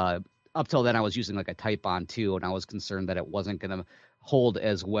like up till then I was using like a Type Bond too, and I was concerned that it wasn't going to hold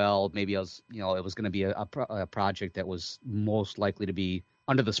as well. Maybe it was going to be a project that was most likely to be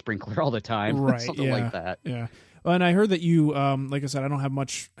under the sprinkler all the time, right? Something like that. Yeah. Well, and I heard that you, like I said, I don't have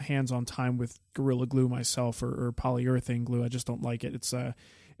much hands-on time with Gorilla Glue myself or polyurethane glue. I just don't like it.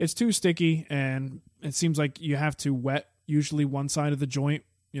 It's too sticky, and it seems like you have to wet usually one side of the joint,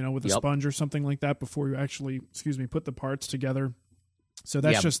 with a sponge or something like that before you actually, put the parts together. So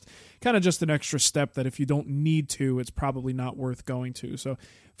that's just kind of just an extra step that if you don't need to, it's probably not worth going to. So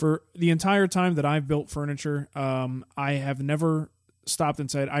for the entire time that I've built furniture, I have never stopped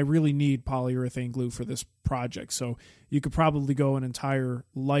and said, I really need polyurethane glue for this project. So you could probably go an entire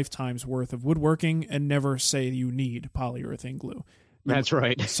lifetime's worth of woodworking and never say you need polyurethane glue. That's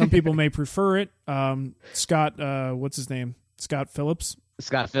right. Some people may prefer it. Scott, what's his name? Scott Phillips.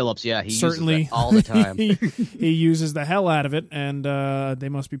 Scott Phillips, yeah, he certainly uses it all the time. he uses the hell out of it, and they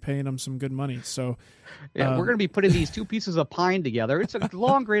must be paying him some good money. So, we're going to be putting these two pieces of pine together. It's a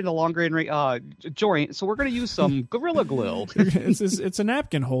long grain joint, so we're going to use some Gorilla Glue. It's a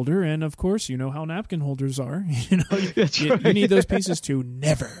napkin holder, and of course, you know how napkin holders are. You need those pieces to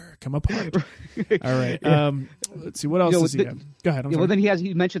never come apart. All right. Let's see what else does he have. Go ahead. Well, then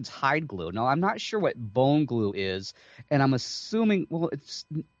he mentions hide glue. Now, I'm not sure what bone glue is, and I'm assuming it's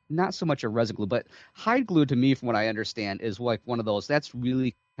not so much a resin glue, but hide glue to me, from what I understand, is like one of those. That's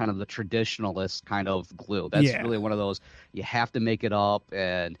really kind of the traditionalist kind of glue. That's really one of those you have to make it up,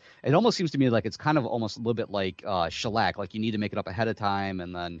 and it almost seems to me like it's kind of almost a little bit like shellac. Like you need to make it up ahead of time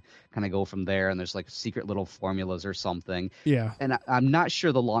and then kind of go from there. And there's like secret little formulas or something. Yeah. And I'm not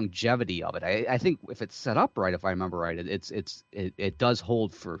sure the longevity of it. I think if it's set up right, if I remember right, it does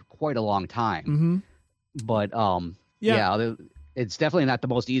hold for quite a long time. Mm-hmm. But it's definitely not the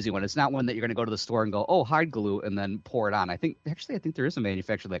most easy one. It's not one that you're going to go to the store and go, oh, hide glue, and then pour it on. I think there is a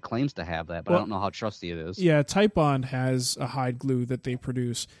manufacturer that claims to have that, but I don't know how trusty it is. Yeah, Type Bond has a hide glue that they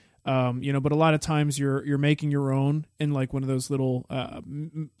produce. But a lot of times you're making your own in like one of those little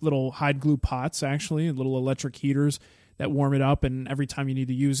hide glue pots, actually, little electric heaters that warm it up, and every time you need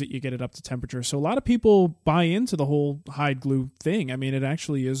to use it, you get it up to temperature. So a lot of people buy into the whole hide glue thing. I mean, it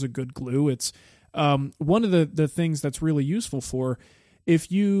actually is a good glue. It's one of the things that's really useful for if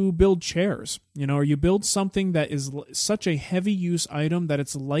you build chairs, or you build something that is such a heavy use item that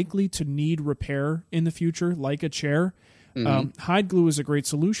it's likely to need repair in the future, like a chair. Hide glue is a great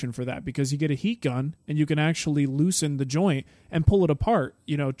solution for that because you get a heat gun and you can actually loosen the joint and pull it apart,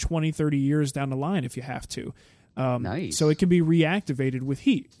 20, 30 years down the line if you have to. Nice. So it can be reactivated with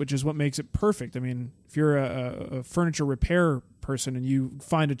heat, which is what makes it perfect. I mean, if you're a furniture repair person and you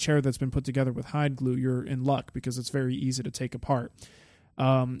find a chair that's been put together with hide glue, you're in luck because it's very easy to take apart.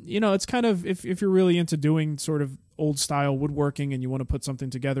 It's kind of, if you're really into doing sort of old style woodworking and you want to put something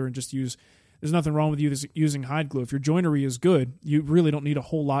together and just there's nothing wrong with using hide glue. If your joinery is good, you really don't need a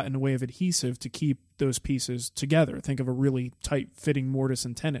whole lot in the way of adhesive to keep those pieces together. Think of a really tight fitting mortise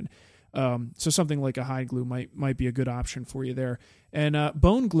and tenon. So something like a hide glue might be a good option for you there. And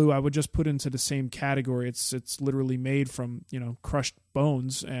bone glue I would just put into the same category. It's literally made from crushed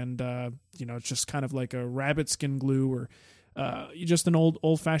bones, and it's just kind of like a rabbit skin glue or just an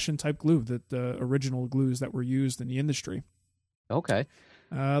old fashioned type glue, that the original glues that were used in the industry. Okay.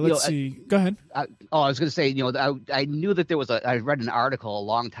 Let's see. Go ahead. I was going to say, I knew that there was I read an article a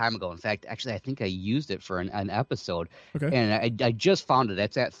long time ago. In fact, actually, I think I used it for an episode. Okay. And I just found it.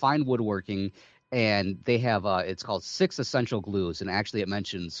 It's at Fine Woodworking, and they have it's called 6 Essential Glues. And actually, it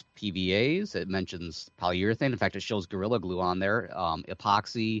mentions PVAs. It mentions polyurethane. In fact, it shows Gorilla Glue on there,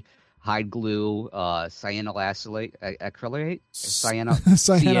 epoxy, hide glue, cyanoacrylate,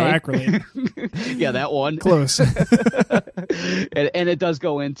 cyanoacrylate. Yeah, that one. Close. and it does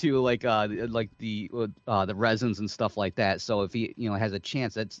go into like the resins and stuff like that. So if he has a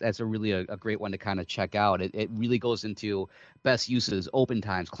chance, that's a really a great one to kind of check out. It really goes into best uses, open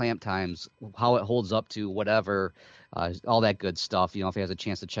times, clamp times, how it holds up to whatever, all that good stuff. If he has a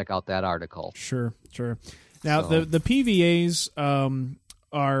chance to check out that article. Sure. Now the PVAs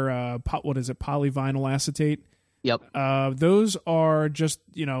are polyvinyl acetate. Yep. Those are just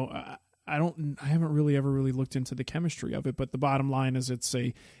I haven't really ever looked into the chemistry of it, but the bottom line is it's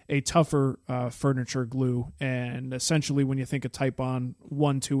a tougher furniture glue. And essentially when you think of Type Bond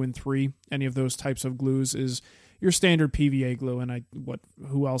 1, 2, and 3, any of those types of glues is your standard PVA glue. And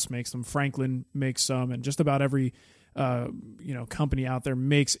who else makes them? Franklin makes some, and just about every company out there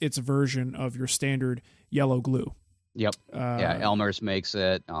makes its version of your standard yellow glue. Yep. Elmer's makes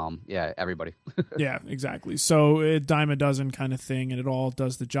it. Everybody. Yeah, exactly. So a dime a dozen kind of thing, and it all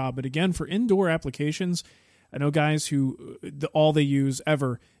does the job. But again, for indoor applications, I know guys who all they use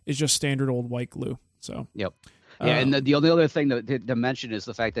ever is just standard old white glue. So yep. Yeah, and the only other thing to mention is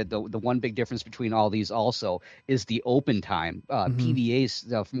the fact that the one big difference between all these also is the open time.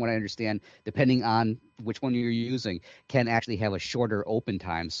 PVAs, from what I understand, depending on which one you're using, can actually have a shorter open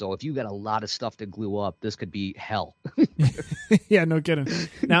time. So if you got a lot of stuff to glue up, this could be hell. Yeah, no kidding.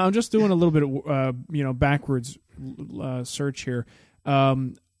 Now I'm just doing a little bit of backwards search here.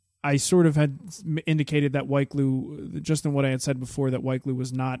 I sort of had indicated that white glue, just in what I had said before, that white glue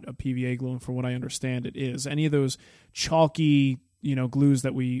was not a PVA glue, and from what I understand, it is. Any of those chalky, glues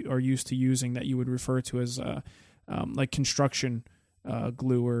that we are used to using that you would refer to as like construction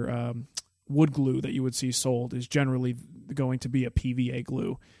glue or wood glue that you would see sold is generally going to be a PVA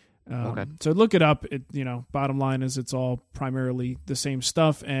glue. Okay. So look it up. Bottom line is it's all primarily the same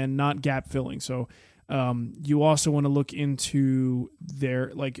stuff and not gap filling. So you also want to look into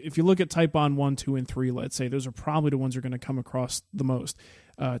if you look at Type-On 1, 2, and 3, let's say, those are probably the ones you're going to come across the most.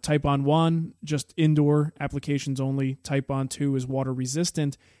 Type-On 1, just indoor applications only. Type-On 2 is water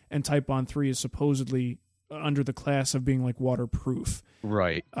resistant, and Type-On 3 is supposedly under the class of being like waterproof.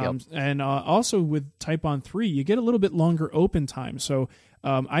 Right. Yep. And also with Type-On 3, you get a little bit longer open time. So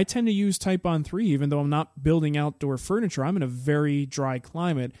I tend to use Type-On 3, even though I'm not building outdoor furniture. I'm in a very dry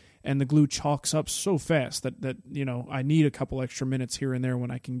climate, and the glue chalks up so fast that I need a couple extra minutes here and there when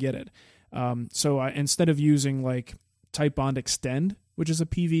I can get it. So instead of using like Type-Bond Extend, which is a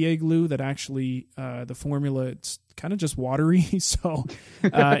PVA glue that actually the formula, it's kind of just watery, so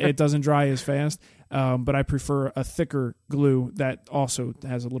it doesn't dry as fast. But I prefer a thicker glue that also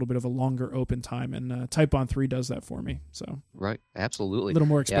has a little bit of a longer open time, and Type-On 3 does that for me. So right, absolutely. A little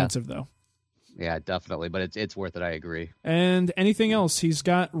more expensive though. Yeah, definitely, but it's worth it. I agree. And anything else? He's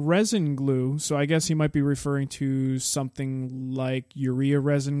got resin glue, so I guess he might be referring to something like urea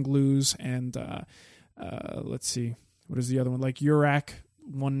resin glues, and let's see, what is the other one? Like Urac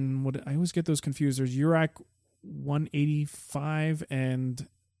I always get those confused. There's Urac 185 and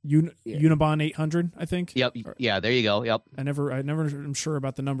Unibond 800, I think. Yep. Yeah, there you go. Yep. I never am sure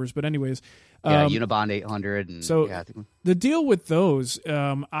about the numbers, but anyways. Unibond 800. And, so I think the deal with those,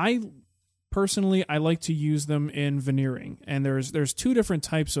 Personally, I like to use them in veneering, and there's two different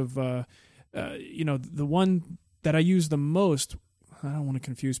types of, the one that I use the most. I don't want to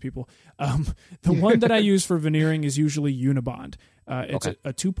confuse people. The one that I use for veneering is usually Unibond. It's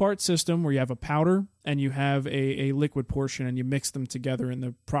a two-part system where you have a powder and you have a liquid portion, and you mix them together in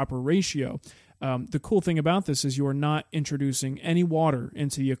the proper ratio. The cool thing about this is you are not introducing any water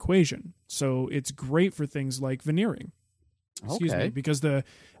into the equation, so it's great for things like veneering. Excuse me, because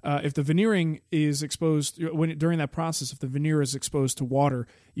if the veneering is exposed during that process, if the veneer is exposed to water,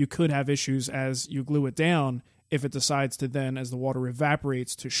 you could have issues as you glue it down. If it decides to then, as the water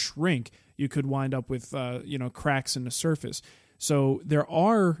evaporates, to shrink, you could wind up with cracks in the surface. So there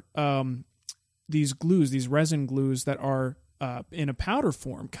are these glues, these resin glues that are in a powder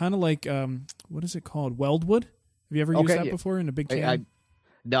form, kind of like what is it called? Weldwood. Have you ever used that before in a big can?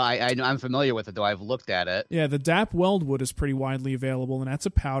 No, I'm familiar with it, though. I've looked at it. Yeah, the DAP Weldwood is pretty widely available, and that's a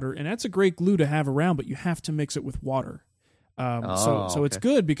powder, and that's a great glue to have around, but you have to mix it with water. So it's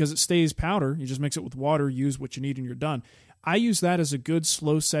good because it stays powder. You just mix it with water, use what you need, and you're done. I use that as a good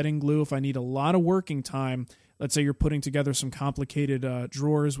slow-setting glue if I need a lot of working time. Let's say you're putting together some complicated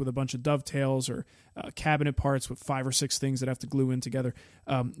drawers with a bunch of dovetails or cabinet parts with 5 or 6 things that have to glue in together.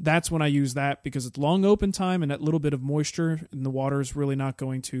 That's when I use that because it's long open time and that little bit of moisture in the water is really not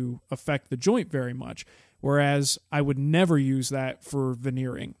going to affect the joint very much. Whereas I would never use that for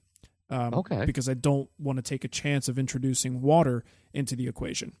veneering because I don't want to take a chance of introducing water into the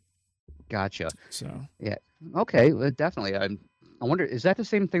equation. Gotcha. So yeah, okay, well, definitely. I wonder, is that the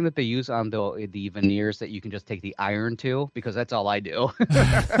same thing that they use on the veneers that you can just take the iron to? Because that's all I do.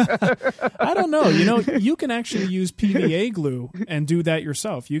 I don't know. You can actually use PVA glue and do that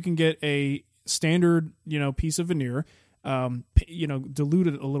yourself. You can get a standard, piece of veneer, dilute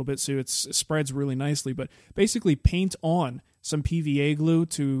it a little bit so it spreads really nicely, but basically paint on some PVA glue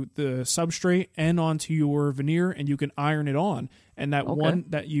to the substrate and onto your veneer, and you can iron it on. And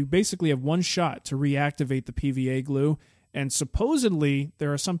that you basically have one shot to reactivate the PVA glue. And supposedly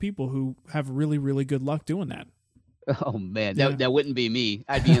there are some people who have really, really good luck doing that. Oh man, Yeah. that wouldn't be me.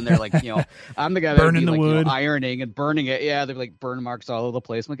 I'd be in there like, I'm the guy that would Burning be the like, wood. ironing and burning it. Yeah, they're like burn marks all over the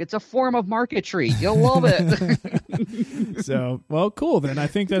place. I'm like, it's a form of marquetry. You'll love it. So, well, cool then. I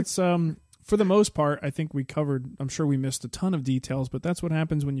think that's for the most part, I think we covered. I'm sure we missed a ton of details, but that's what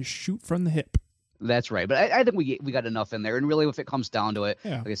happens when you shoot from the hip. That's right, but I think we got enough in there. And really, if it comes down to it,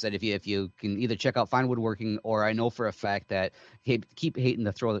 like I said, if you can either check out Fine Woodworking, or I know for a fact that keep hating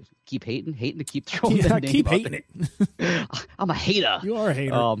to throwing the name hating it. I'm a hater. You are a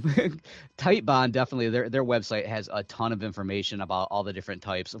hater. Tight Bond, definitely. Their website has a ton of information about all the different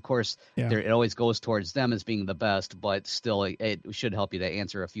types. Of course, it always goes towards them as being the best, but still, it should help you to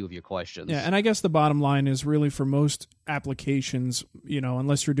answer a few of your questions. Yeah, and I guess the bottom line is really for most applications,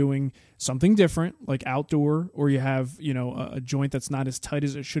 unless you're doing something different, like outdoor, or you have, a joint that's not as tight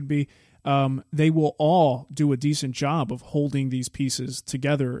as it should be, they will all do a decent job of holding these pieces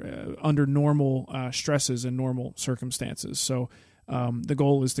together under normal stresses and normal circumstances. So the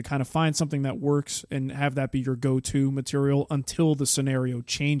goal is to kind of find something that works and have that be your go-to material until the scenario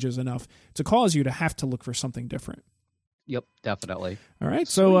changes enough to cause you to have to look for something different. Yep, definitely. All right,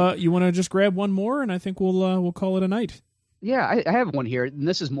 so you want to just grab one more, and I think we'll call it a night. Yeah, I have one here, and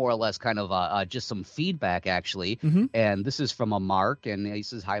this is more or less kind of just some feedback, actually. Mm-hmm. And this is from a Mark, and he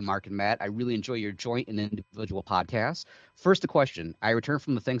says, "Hi, Mark and Matt. I really enjoy your joint and individual podcasts. First, a question. I returned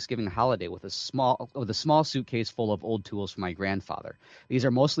from the Thanksgiving holiday with a small suitcase full of old tools from my grandfather. These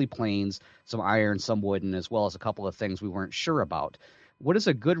are mostly planes, some iron, some wooden, as well as a couple of things we weren't sure about. What is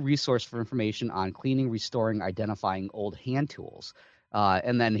a good resource for information on cleaning, restoring, identifying old hand tools?"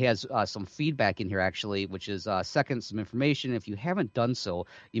 And then he has some feedback in here, actually, which is second, some information. If you haven't done so,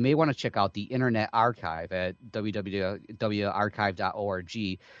 you may want to check out the Internet Archive at www.archive.org.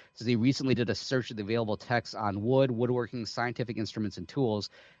 So he recently did a search of the available texts on wood, woodworking, scientific instruments, and tools,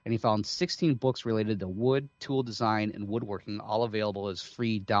 and he found 16 books related to wood, tool design, and woodworking, all available as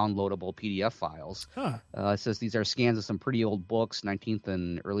free downloadable PDF files. It says these are scans of some pretty old books, 19th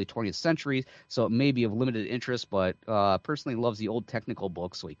and early 20th century, so it may be of limited interest, but personally loves the old technical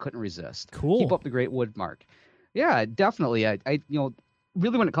books, so he couldn't resist. Cool. Keep up the great wood, Mark. Yeah, definitely. I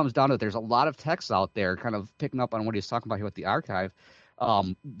really when it comes down to it, there's a lot of texts out there kind of picking up on what he's talking about here with the archive.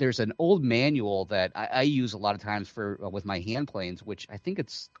 There's an old manual that I use a lot of times for with my hand planes, which I think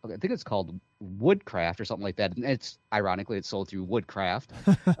it's called Woodcraft or something like that. And it's sold through Woodcraft,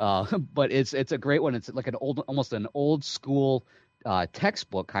 but it's a great one. It's like almost an old school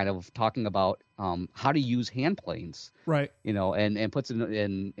textbook, kind of talking about how to use hand planes, right? And puts it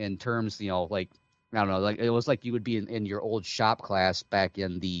in terms, like, I don't know, like it was like you would be in your old shop class back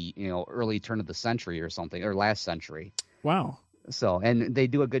in the early turn of the century or something, or last century. Wow. So, and they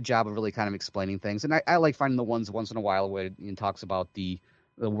do a good job of really kind of explaining things. And I like finding the ones once in a while where it talks about the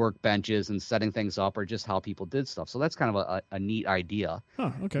workbenches and setting things up, or just how people did stuff. So that's kind of a neat idea.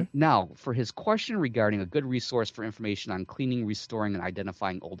 Oh, okay. Now, for his question regarding a good resource for information on cleaning, restoring, and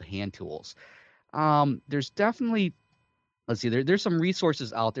identifying old hand tools, there's definitely, let's see, there's some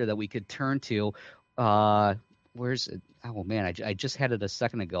resources out there that we could turn to. Where's it? Oh, man, I just had it a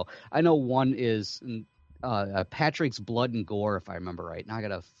second ago. I know one is Patrick's Blood and Gore, if I remember right. Now I got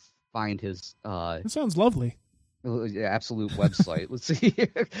to find his That sounds lovely. Absolute website. Let's see.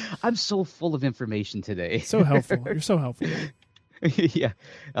 I'm so full of information today. So helpful. You're so helpful. Yeah.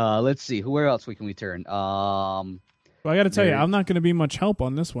 Let's see. Where else can we turn? Well, I got to tell you, I'm not going to be much help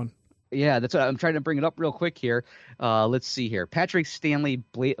on this one. Yeah, that's what I'm trying to bring it up real quick here. Let's see here. Patrick Stanley,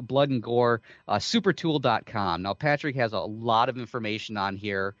 Blood and Gore, supertool.com. Now, Patrick has a lot of information on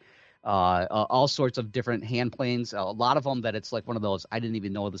here. All sorts of different hand planes, a lot of them that it's like one of those I didn't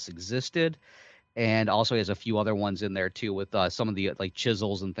even know this existed, and also has a few other ones in there too with some of the like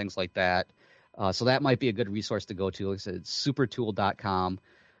chisels and things like that. So that might be a good resource to go to. Like I said, it's supertool.com.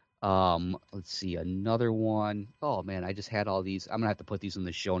 Let's see, another one. Oh man, I just had all these. I'm gonna have to put these in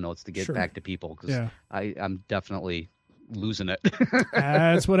the show notes to get back to people, because I'm definitely losing it.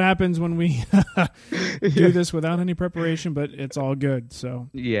 That's what happens when we do this without any preparation, but it's all good. So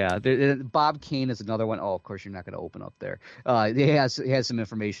yeah, Bob Kane is another one. Oh, of course you're not going to open up there. He has some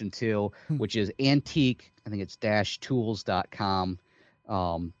information too, which is antique. I think it's -tools.com.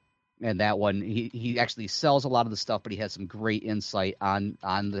 And that one, he actually sells a lot of the stuff, but he has some great insight on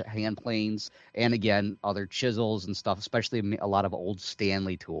the hand planes, and again other chisels and stuff, especially a lot of old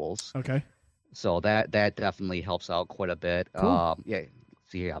Stanley tools. Okay. So that definitely helps out quite a bit. Cool.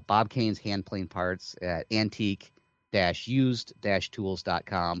 Bob Kane's hand plane parts at Antique,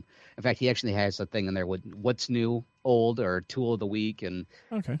 used-tools.com. In fact, he actually has a thing in there with what's new, old, or tool of the week, and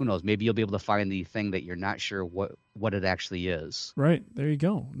who knows, maybe you'll be able to find the thing that you're not sure what it actually is. Right. There you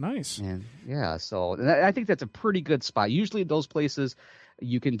go. Nice. And yeah, so I think that's a pretty good spot. Usually those places,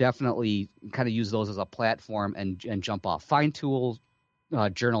 you can definitely kind of use those as a platform and jump off.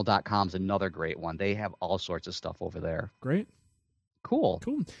 FineToolJournal.com is another great one. They have all sorts of stuff over there. Great. Cool.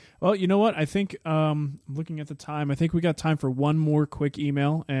 Well, you know what? I think looking at the time, I think we got time for one more quick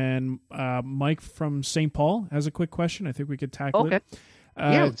email. And Mike from St. Paul has a quick question. I think we could tackle it.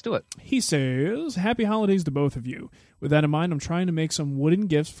 Yeah, let's do it. He says, "Happy holidays to both of you. With that in mind, I'm trying to make some wooden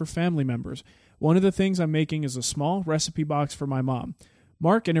gifts for family members. One of the things I'm making is a small recipe box for my mom.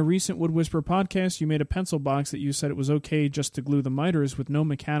 Mark, in a recent Wood Whisperer podcast, you made a pencil box that you said it was okay just to glue the miters with no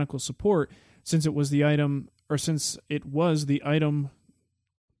mechanical support since it was the item.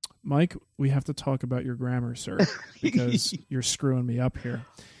 Mike, we have to talk about your grammar, sir, because you're screwing me up here."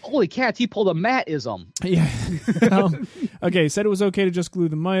 Holy cats, he pulled a Matt-ism. Yeah. Okay, said it was okay to just glue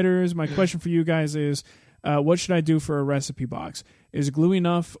the miters. My question for you guys is, what should I do for a recipe box? Is glue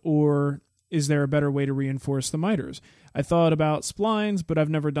enough, or is there a better way to reinforce the miters? I thought about splines, but I've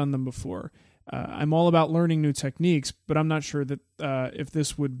never done them before. I'm all about learning new techniques, but I'm not sure that if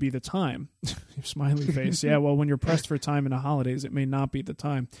this would be the time. Smiley face. Yeah, well, when you're pressed for time in the holidays, it may not be the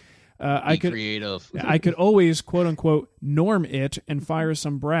time. Be creative. I could always, quote unquote, norm it and fire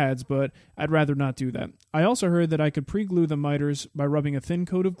some brads, but I'd rather not do that. I also heard that I could pre-glue the miters by rubbing a thin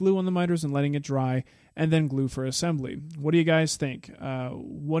coat of glue on the miters and letting it dry, and then glue for assembly. What do you guys think?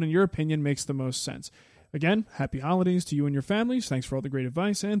 What, in your opinion, makes the most sense? Again, happy holidays to you and your families. Thanks for all the great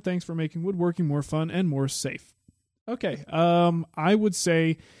advice, and thanks for making woodworking more fun and more safe. Okay, I would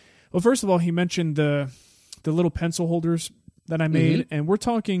say, well, first of all, he mentioned the little pencil holders that I made, and we're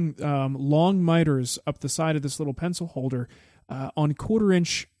talking long miters up the side of this little pencil holder on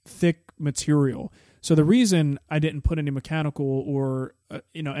 1/4-inch thick material. So the reason I didn't put any mechanical or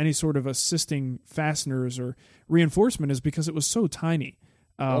any sort of assisting fasteners or reinforcement is because it was so tiny.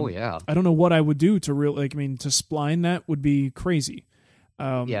 I don't know what I would do to to spline that would be crazy.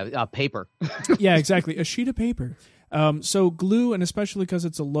 Paper. Yeah, exactly. A sheet of paper. So glue, and especially because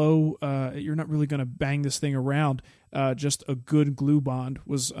it's a low, you're not really going to bang this thing around. Just a good glue bond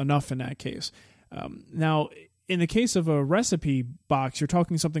was enough in that case. Now, in the case of a recipe box, you're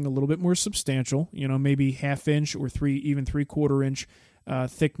talking something a little bit more substantial, maybe 1/2 inch or 3/4 inch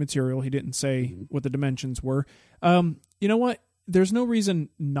thick material. He didn't say what the dimensions were. You know what? There's no reason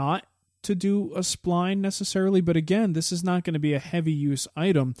not to do a spline necessarily, but again, this is not going to be a heavy use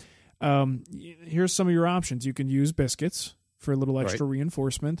item. Here's some of your options. You can use biscuits for a little extra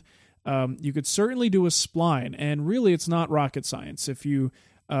reinforcement. You could certainly do a spline, and really it's not rocket science. If you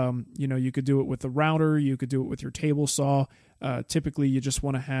could do it with a router, you could do it with your table saw. Typically you just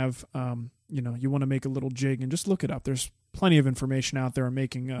want to have, you want to make a little jig, and just look it up. There's plenty of information out there on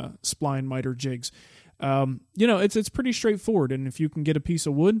making spline miter jigs. It's pretty straightforward, and if you can get a piece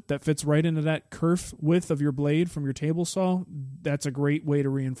of wood that fits right into that kerf width of your blade from your table saw, that's a great way to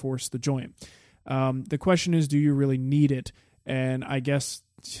reinforce the joint. The question is, do you really need it? And I guess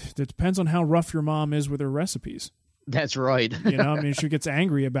it depends on how rough your mom is with her recipes. That's right. She gets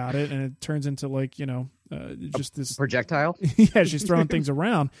angry about it, and it turns into just this projectile. Yeah, she's throwing things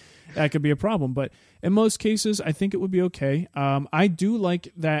around. That could be a problem, but in most cases, I think it would be okay. I do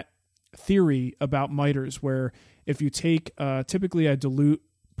like that theory about miters, where if you take, typically I dilute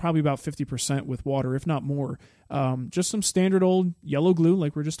probably about 50% with water, if not more, just some standard old yellow glue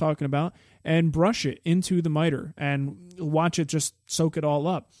like we're just talking about, and brush it into the miter and watch it just soak it all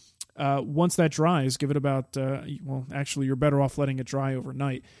up. Once that dries, give it about, you're better off letting it dry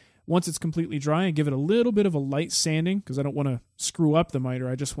overnight. Once it's completely dry, I give it a little bit of a light sanding because I don't want to screw up the miter.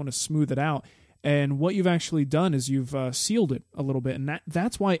 I just want to smooth it out. And what you've actually done is you've sealed it a little bit, and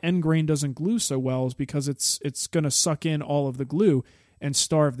that's why end grain doesn't glue so well, is because it's going to suck in all of the glue and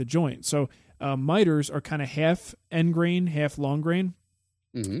starve the joint. So miters are kind of half end grain, half long grain,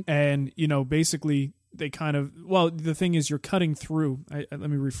 and basically they kind of, the thing is you're cutting through. Let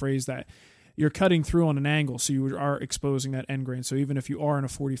me rephrase that. You're cutting through on an angle, so you are exposing that end grain. So even if you are in a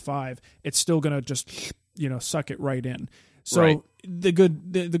 45, it's still going to just suck it right in. So the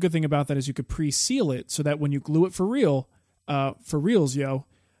good thing about that is you could pre-seal it so that when you glue it for real, for reals, you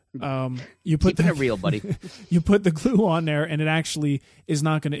put it real, buddy. You put the glue on there, and it actually is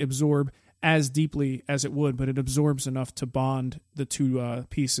not going to absorb as deeply as it would, but it absorbs enough to bond the two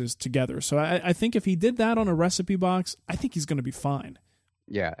pieces together. So I think if he did that on a recipe box, I think he's going to be fine.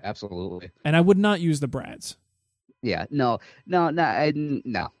 Yeah, absolutely. And I would not use the brads. Yeah, no.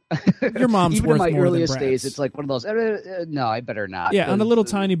 Your mom's even worth in my more earliest than Brad's. days, it's like one of those. No, I better not. Yeah, on a little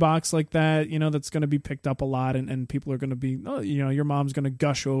tiny box like that, that's going to be picked up a lot, and people are going to be, your mom's going to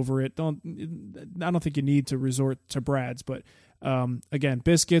gush over it. I don't think you need to resort to Brad's, but again,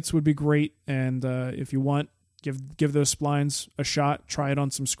 biscuits would be great, and if you want, give those splines a shot. Try it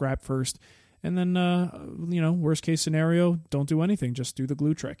on some scrap first, and then worst case scenario, don't do anything. Just do the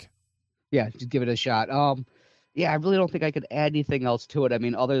glue trick. Yeah, just give it a shot. Yeah, I really don't think I could add anything else to it. I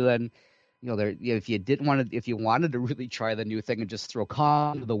mean, other than, if you wanted to really try the new thing and just throw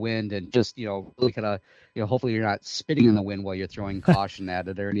caution to the wind and just, really kind of, hopefully you're not spitting in the wind while you're throwing caution at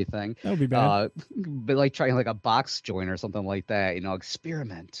it or anything. That would be bad. But like trying like a box joint or something like that,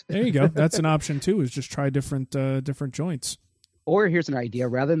 experiment. There you go. That's an option too, is just try different joints. Or here's an idea,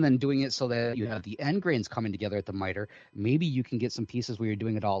 rather than doing it so that you have the end grains coming together at the miter, maybe you can get some pieces where you're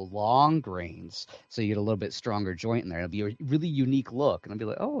doing it all long grains, so you get a little bit stronger joint in there. It'll be a really unique look, and I'll be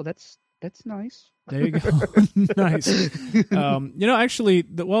like, oh, that's nice. There you go. Nice. Actually,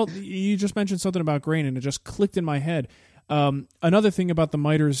 you just mentioned something about grain, and it just clicked in my head. Another thing about the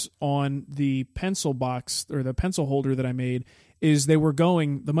miters on the pencil box or the pencil holder that I made is the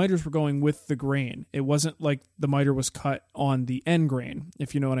miters were going with the grain. It wasn't like the miter was cut on the end grain,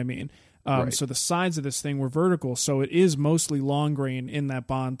 if you know what I mean. Right. So the sides of this thing were vertical, so it is mostly long grain in that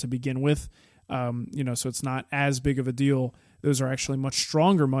bond to begin with. So it's not as big of a deal. Those are actually much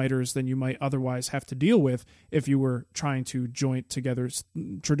stronger miters than you might otherwise have to deal with if you were trying to joint together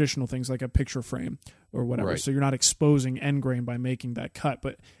traditional things like a picture frame or whatever. Right. So you're not exposing end grain by making that cut.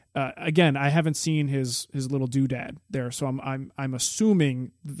 But again, I haven't seen his little doodad there, so I'm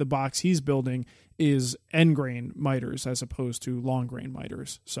assuming the box he's building is end grain miters as opposed to long grain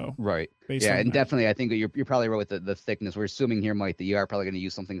miters. So right, yeah, and definitely, I think you're probably right with the thickness. We're assuming here, Mike, that you are probably going to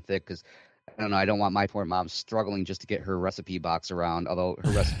use something thick because I don't know. I don't want my poor mom struggling just to get her recipe box around, although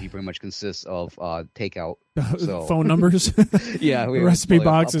her recipe pretty much consists of takeout. So. Phone numbers. Yeah. The recipe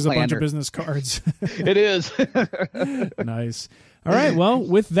box is a bunch of business cards. It is. Nice. All right. Well,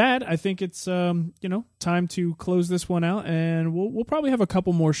 with that, I think it's time to close this one out, and we'll probably have a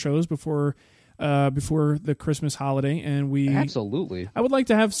couple more shows before the Christmas holiday, and absolutely. I would like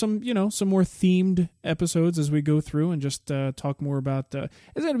to have some more themed episodes as we go through and just talk more about. It's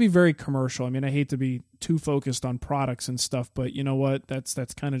going to be very commercial. I mean, I hate to be too focused on products and stuff, but you know what? That's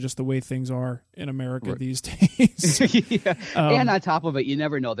kind of just the way things are in America these days. Yeah. And on top of it, you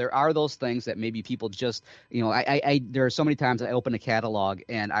never know. There are those things that maybe people just, I there are so many times I open a catalog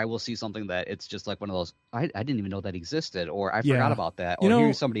and I will see something that it's just like one of those, I didn't even know that existed, or I forgot about that, or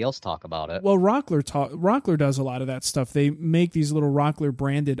hear somebody else talk about it. Well, Rockler does a lot of that stuff. They make these little Rockler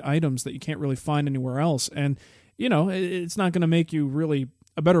branded items that you can't really find anywhere else. And, it's not going to make you really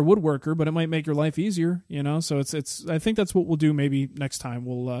a better woodworker, but it might make your life easier, so it's I think that's what we'll do maybe next time.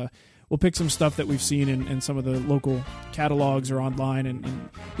 We'll pick some stuff that we've seen in some of the local catalogs or online and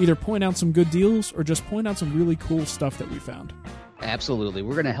either point out some good deals or just point out some really cool stuff that we found. Absolutely.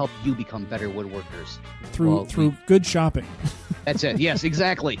 We're going to help you become better woodworkers. Through good shopping. That's it. Yes,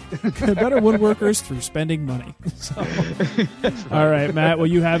 exactly. Better woodworkers through spending money. So. All right, Matt. Well,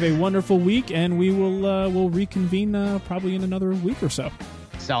 you have a wonderful week, and we will we'll reconvene probably in another week or so.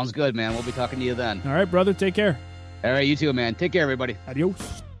 Sounds good, man. We'll be talking to you then. All right, brother. Take care. All right, you too, man. Take care, everybody.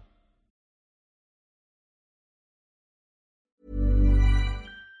 Adios.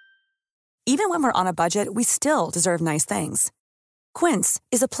 Even when we're on a budget, we still deserve nice things. Quince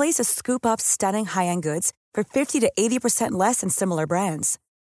is a place to scoop up stunning high-end goods for 50 to 80% less than similar brands.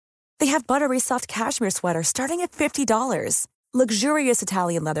 They have buttery soft cashmere sweaters starting at $50, luxurious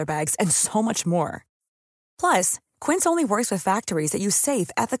Italian leather bags, and so much more. Plus, Quince only works with factories that use safe,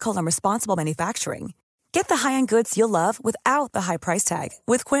 ethical, and responsible manufacturing. Get the high-end goods you'll love without the high price tag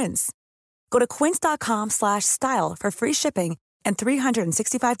with Quince. Go to quince.com/style for free shipping and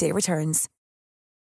 365-day returns.